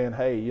just saying,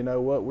 hey, you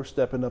know what, we're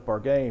stepping up our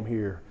game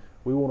here.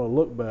 We want to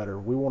look better.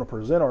 We want to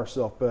present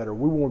ourselves better.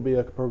 We want to be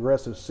a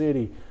progressive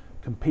city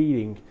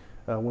competing.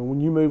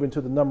 When you move into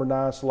the number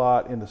 9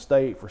 slot in the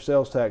state for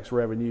sales tax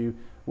revenue,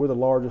 we're the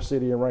largest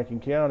city in Rankin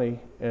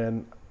County,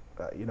 and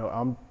you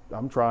know,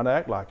 I'm trying to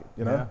act like it.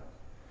 You know. Yeah.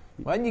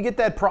 Well, and you get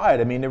that pride.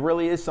 I mean, there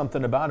really is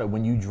something about it.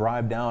 When you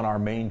drive down our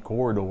main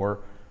corridor,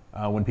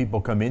 when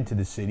people come into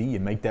the city, you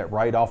make that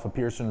right off of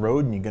Pearson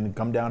Road, and you're going to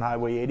come down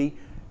Highway 80.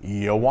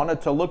 You want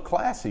it to look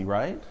classy,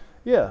 right?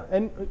 Yeah,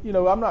 and you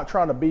know, I'm not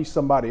trying to be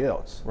somebody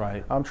else.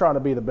 Right. I'm trying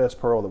to be the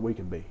best Pearl that we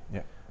can be.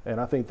 Yeah. And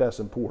I think that's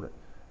important.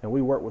 And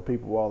we work with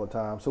people all the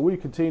time, so we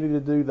continue to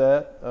do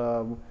that.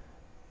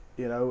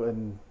 You know,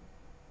 and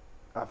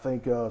I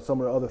think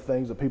some of the other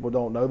things that people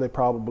don't know, they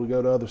probably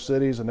go to other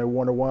cities and they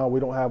wonder why we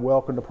don't have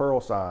 "Welcome to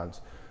Pearl" signs.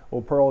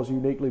 Well, Pearl is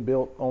uniquely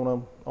built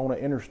on an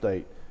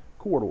interstate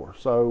corridor.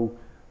 So,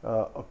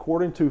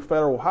 according to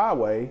federal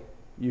highway,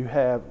 you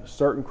have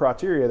certain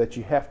criteria that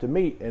you have to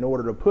meet in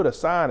order to put a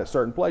sign at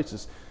certain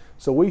places.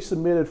 So we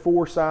submitted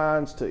 4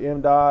 signs to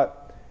MDOT,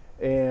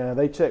 and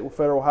they checked with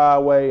Federal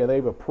Highway, and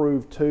they've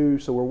approved 2.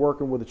 So we're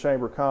working with the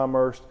Chamber of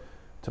Commerce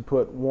to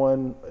put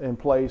 1 in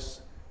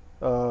place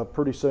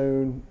pretty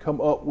soon,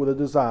 come up with a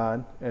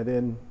design,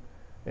 and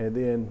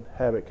then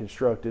have it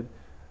constructed.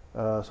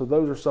 So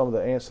those are some of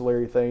the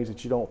ancillary things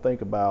that you don't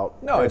think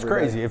about. No, it's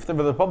crazy. If for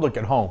the public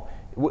at home,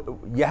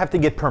 you have to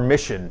get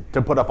permission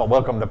to put up a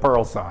 "Welcome to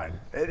Pearl" sign.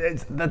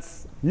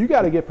 You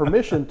got to get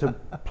permission to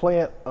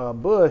plant a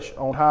bush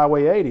on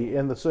Highway 80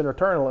 in the center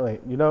turn lane.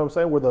 You know what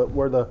I'm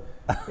saying?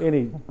 I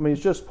mean,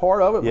 it's just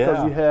part of it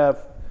because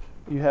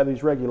you have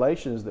these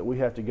regulations that we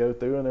have to go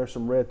through, and there's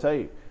some red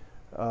tape.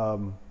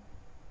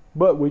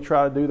 But we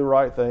try to do the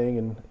right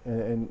thing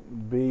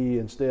and be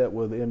in step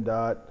with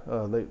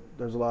MDOT.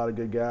 There's a lot of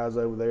good guys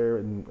over there,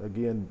 and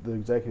again, the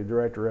executive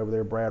director over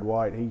there, Brad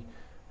White,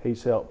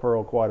 he's helped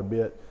Pearl quite a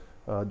bit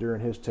during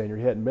his tenure.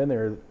 He hadn't been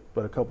there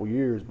but a couple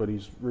years, but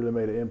he's really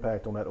made an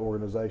impact on that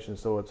organization,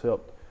 so it's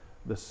helped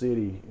the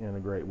city in a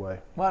great way.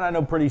 Well, and I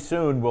know pretty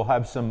soon we'll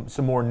have some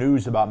more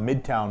news about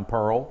Midtown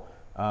Pearl.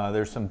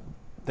 There's some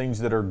things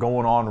that are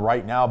going on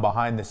right now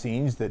behind the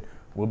scenes that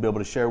we'll be able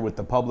to share with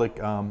the public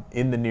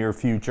in the near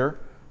future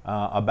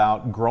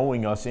about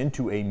growing us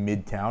into a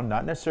midtown,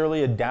 not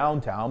necessarily a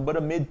downtown, but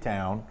a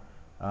midtown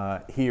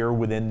here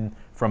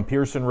from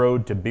Pearson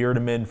Road to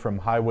Beardeman, from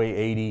Highway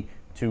 80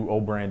 to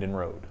Old Brandon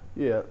Road.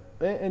 Yeah,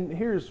 and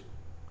here's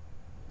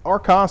our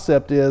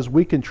concept is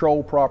we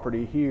control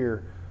property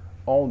here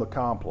on the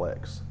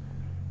complex.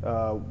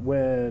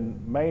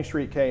 When Main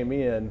Street came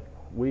in,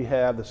 we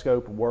had the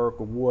scope of work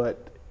of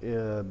what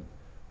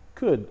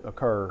could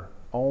occur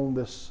on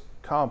this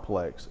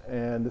complex.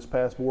 And this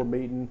past board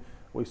meeting,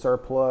 we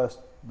surplused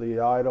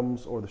the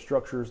items or the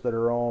structures that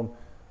are on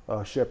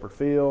Shepherd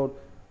Field.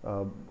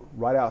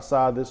 Right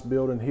outside this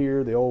building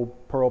here, the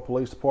old Pearl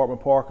Police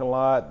Department parking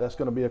lot, that's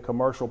going to be a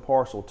commercial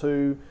parcel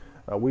too.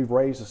 We've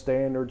raised the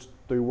standards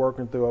through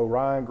working through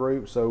Orion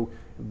Group. So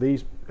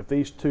if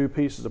these two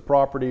pieces of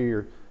property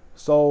are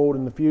sold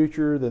in the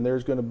future, then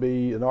there's going to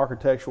be an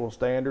architectural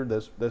standard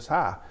that's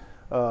high.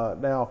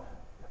 Now,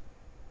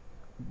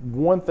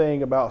 one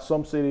thing about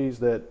some cities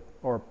that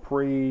are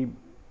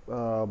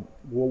pre-World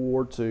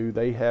War II,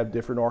 they have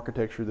different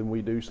architecture than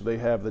we do, so they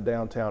have the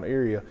downtown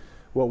area.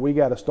 What we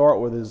got to start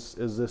with is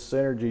this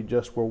synergy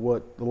just for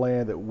what the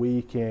land that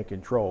we can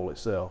control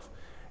itself,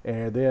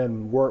 and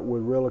then work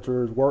with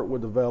realtors, work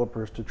with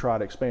developers to try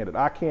to expand it.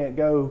 I can't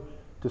go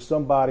to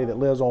somebody that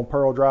lives on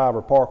Pearl Drive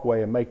or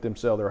Parkway and make them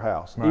sell their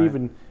house. Right.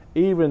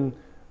 Even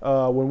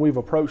when we've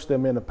approached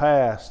them in the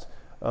past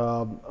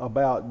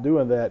about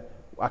doing that,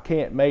 I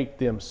can't make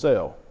them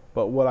sell.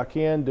 But what I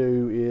can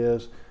do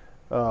is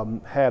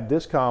have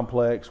this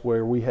complex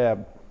where we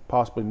have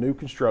possibly new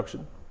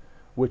construction,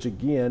 which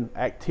again,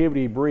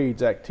 activity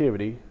breeds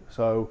activity.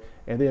 So,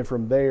 and then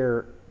from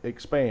there,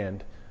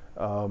 expand.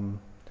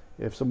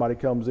 If somebody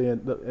comes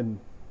in, and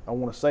I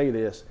want to say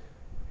this,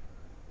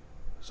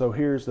 so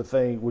here's the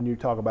thing when you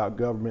talk about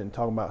government and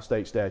talking about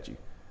state statute.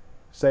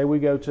 Say we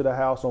go to the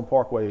house on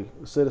Parkway,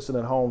 a citizen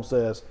at home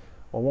says,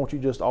 well, won't you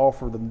just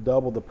offer them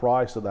double the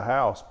price of the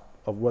house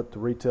of what the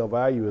retail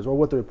value is or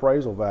what the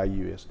appraisal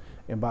value is?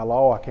 And by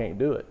law, I can't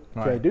do it.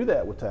 Right. Can't do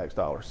that with tax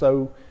dollars.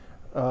 So,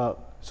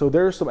 so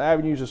there's some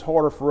avenues that's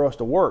harder for us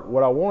to work.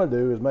 What I want to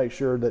do is make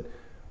sure that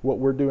what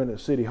we're doing at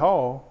City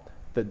Hall,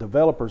 that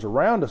developers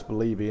around us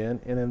believe in,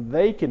 and then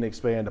they can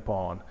expand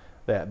upon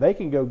that. They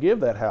can go give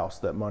that house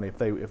that money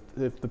if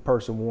the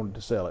person wanted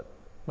to sell it.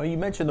 Well, you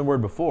mentioned the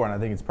word before, and I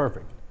think it's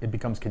perfect. It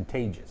becomes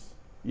contagious.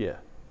 Yeah.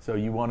 So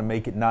you want to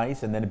make it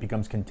nice, and then it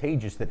becomes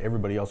contagious that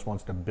everybody else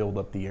wants to build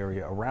up the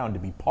area around to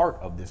be part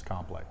of this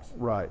complex.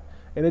 Right.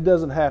 And it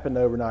doesn't happen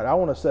overnight. I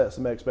want to set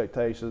some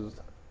expectations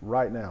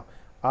right now.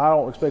 I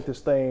don't expect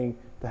this thing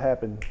to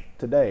happen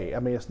today. I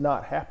mean, it's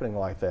not happening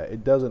like that.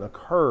 It doesn't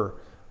occur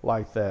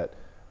like that.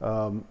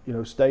 You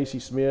know, Stacy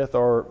Smith,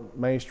 our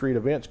Main Street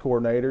events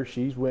coordinator,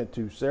 she's went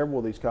to several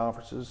of these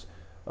conferences,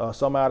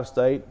 some out of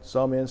state,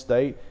 some in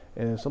state,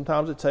 and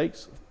sometimes it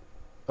takes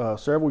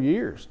several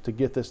years to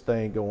get this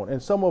thing going.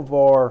 And some of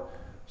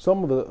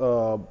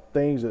the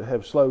things that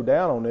have slowed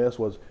down on this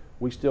was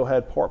we still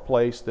had Park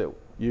Place that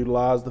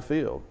utilized the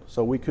field,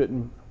 so we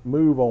couldn't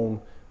move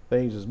on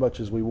things as much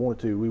as we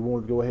wanted to. We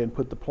wanted to go ahead and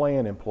put the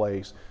plan in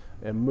place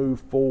and move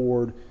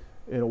forward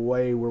in a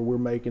way where we're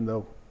making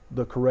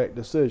the correct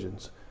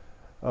decisions.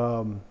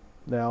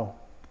 Now,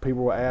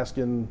 people were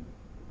asking,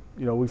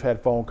 you know, we've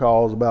had phone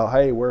calls about,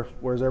 hey,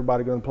 where's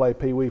everybody going to play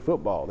Pee Wee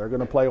football? They're going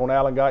to play on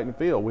Allen Guyton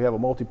Field. We have a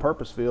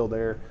multi-purpose field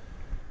there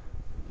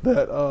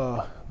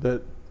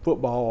that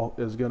football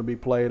is going to be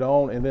played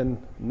on, and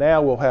then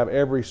now we'll have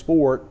every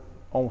sport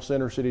on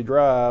Center City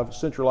Drive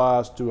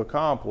centralized to a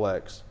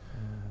complex,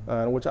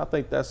 which I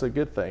think that's a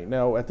good thing.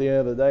 Now, at the end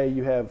of the day,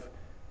 you have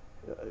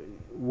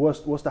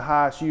what's the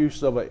highest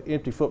use of an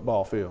empty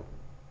football field?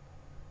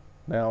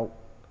 Now,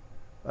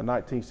 a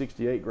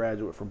 1968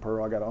 graduate from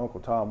Pearl, I got an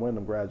Uncle Tom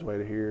Windham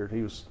graduated here.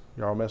 He was,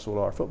 y'all messing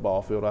with our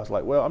football field. I was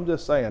like, well, I'm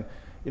just saying,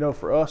 you know,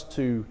 for us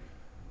to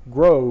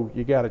grow,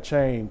 you got to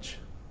change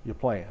your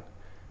plan.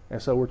 And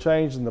so we're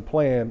changing the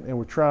plan, and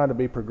we're trying to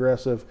be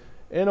progressive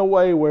in a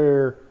way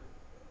where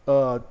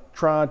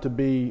trying to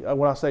be,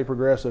 when I say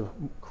progressive,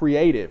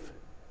 creative.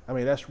 I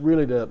mean, that's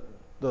really the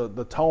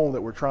tone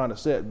that we're trying to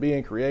set,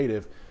 being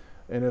creative.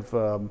 And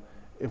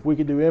if we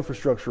can do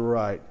infrastructure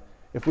right,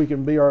 if we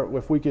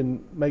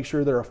can make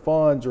sure their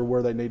funds are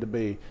where they need to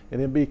be,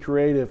 and then be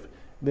creative,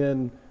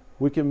 then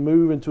we can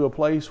move into a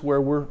place where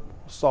we're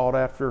sought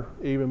after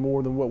even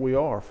more than what we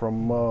are,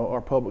 from our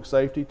public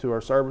safety to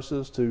our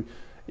services to,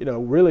 you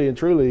know, really and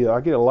truly,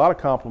 I get a lot of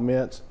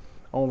compliments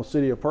on the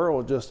city of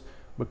Pearl just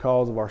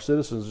because of our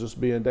citizens just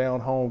being down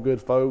home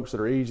good folks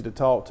that are easy to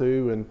talk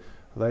to, and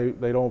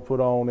they don't put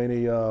on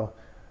any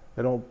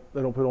they don't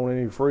put on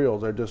any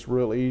frills. They're just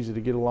real easy to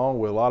get along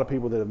with. A lot of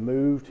people that have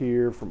moved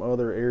here from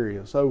other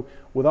areas. So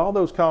with all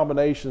those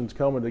combinations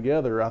coming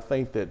together, I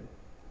think that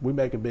we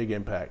make a big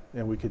impact,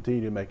 and we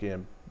continue to make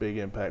a big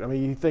impact. I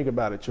mean, you think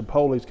about it,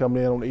 Chipotle's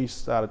coming in on the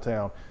east side of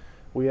town.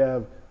 We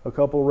have a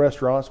couple of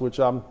restaurants, which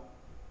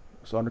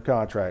it's under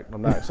contract.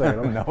 I'm not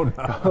saying them. No.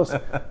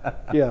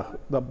 Yeah,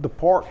 the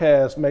park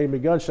has made me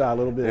gun shy a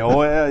little bit.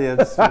 Oh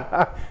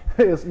yeah.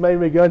 It's made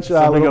me gun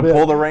shy a little bit. Somebody can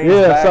pull the reins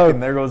back,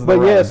 and there goes the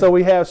ride. Yeah, so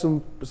we have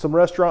some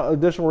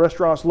additional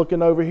restaurants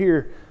looking over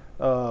here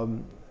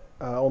on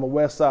the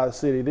west side of the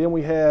city. Then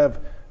we have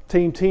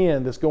Team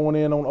 10 that's going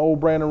in on Old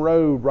Brandon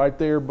Road right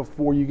there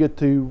before you get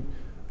to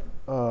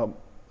El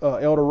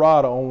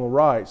Dorado on the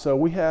right. So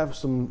we have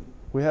some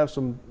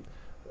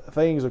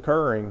things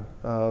occurring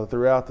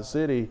throughout the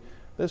city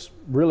That's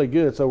really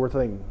good. So we're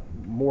thinking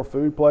more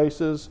food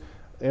places,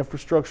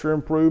 infrastructure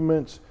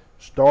improvements,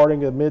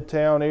 starting a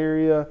midtown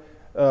area.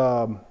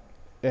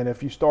 And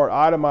if you start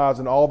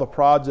itemizing all the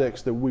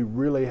projects that we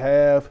really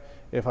have,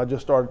 if I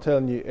just started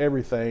telling you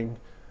everything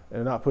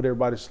and not put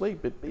everybody to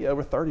sleep, it'd be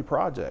over 30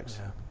 projects,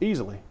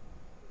 easily.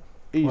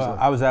 Well,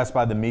 I was asked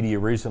by the media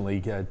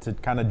recently to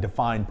kind of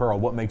define Pearl.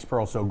 What makes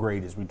Pearl so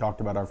great as we talked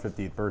about our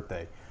 50th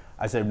birthday.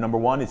 I said, number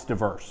one, it's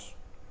diverse.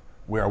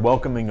 We are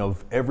welcoming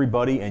of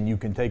everybody, and you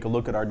can take a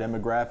look at our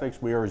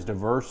demographics. We are as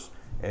diverse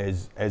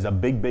as a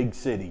big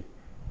city.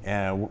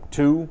 And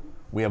two,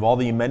 we have all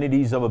the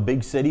amenities of a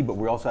big city, but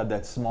we also have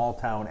that small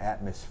town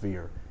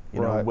atmosphere.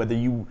 You know, whether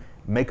you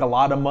make a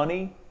lot of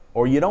money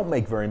or you don't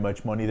make very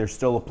much money, there's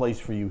still a place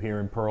for you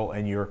here in Pearl,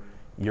 and you're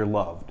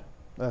loved.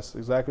 That's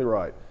exactly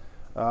right.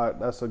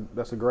 That's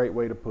a great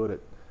way to put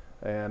it.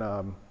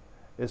 And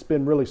it's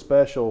been really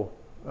special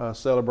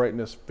celebrating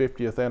this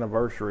 50th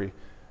anniversary.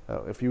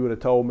 If you would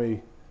have told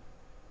me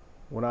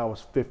when I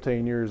was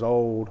 15 years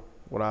old,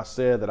 when I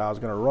said that I was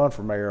going to run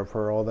for mayor of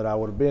Pearl, that I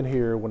would have been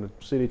here when the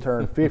city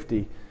turned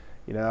 50,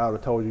 you know, I would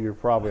have told you you're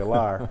probably a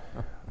liar.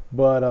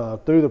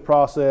 But through the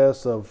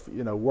process of,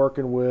 you know,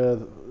 working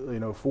with, you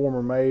know,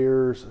 former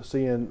mayors,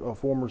 seeing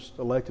former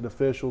elected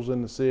officials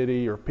in the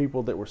city, or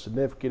people that were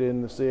significant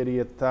in the city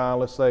at the time,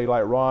 let's say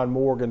like Ron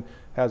Morgan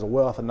has a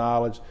wealth of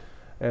knowledge,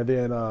 and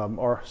then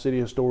our city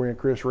historian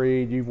Chris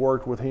Reed, you've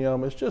worked with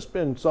him. It's just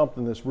been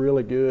something that's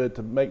really good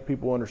to make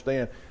people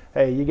understand,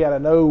 hey, you got to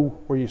know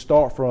where you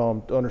start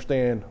from to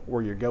understand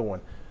where you're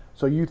going.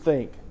 So you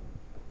think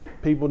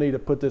people need to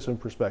put this in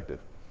perspective.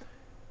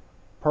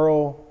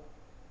 Pearl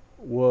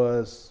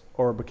was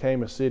or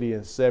became a city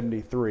in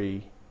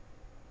 73,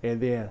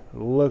 and then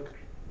look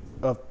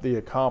up the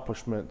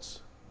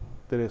accomplishments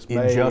that it's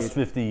made in just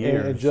 50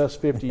 years. In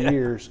just 50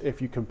 years,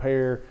 if you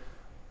compare,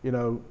 you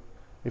know,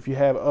 if you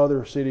have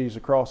other cities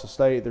across the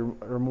state that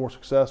are more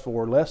successful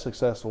or less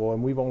successful,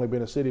 and we've only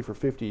been a city for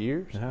 50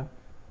 years,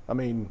 I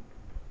mean,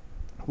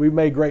 we've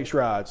made great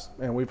strides,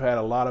 and we've had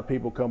a lot of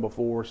people come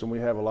before us, and we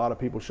have a lot of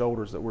people's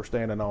shoulders that we're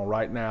standing on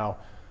right now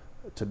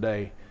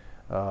today.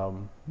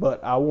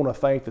 But I want to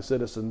thank the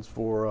citizens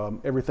for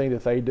everything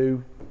that they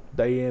do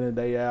day in and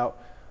day out.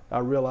 I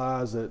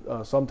realize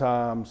that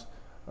sometimes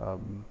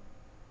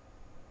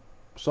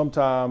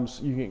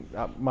you can,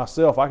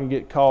 myself, I can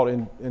get caught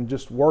in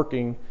just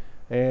working,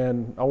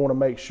 and I want to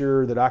make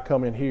sure that I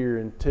come in here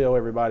and tell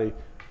everybody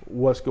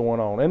what's going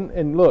on.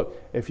 And look,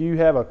 if you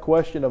have a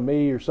question of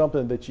me or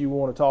something that you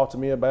want to talk to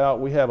me about,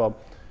 we have a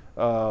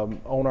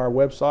on our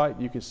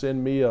website. You can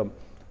send me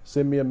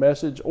a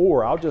message,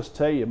 or I'll just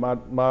tell you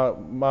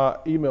my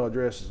email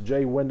address is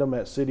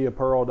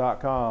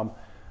jwindham@cityofpearl.com,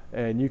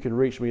 and you can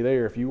reach me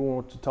there if you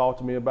want to talk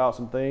to me about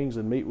some things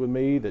and meet with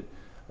me that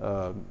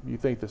you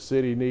think the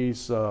city needs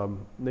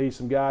some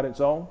guidance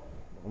on.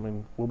 I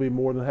mean, we'll be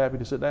more than happy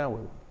to sit down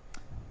with them.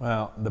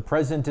 Well, the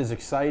present is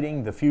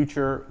exciting. The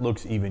future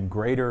looks even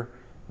greater.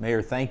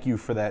 Mayor, thank you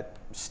for that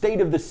state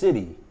of the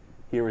city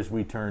here as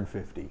we turn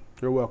 50.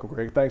 You're welcome,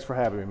 Greg. Thanks for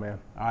having me, man.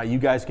 All right, you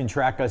guys can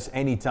track us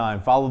anytime.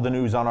 Follow the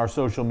news on our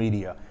social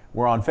media.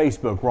 We're on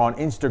Facebook, we're on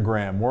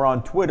Instagram, we're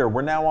on Twitter,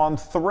 we're now on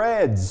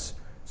Threads.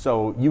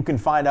 So you can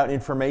find out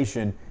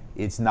information.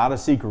 It's not a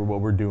secret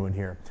what we're doing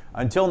here.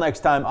 Until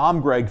next time,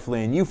 I'm Greg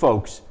Flynn. You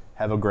folks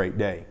have a great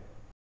day.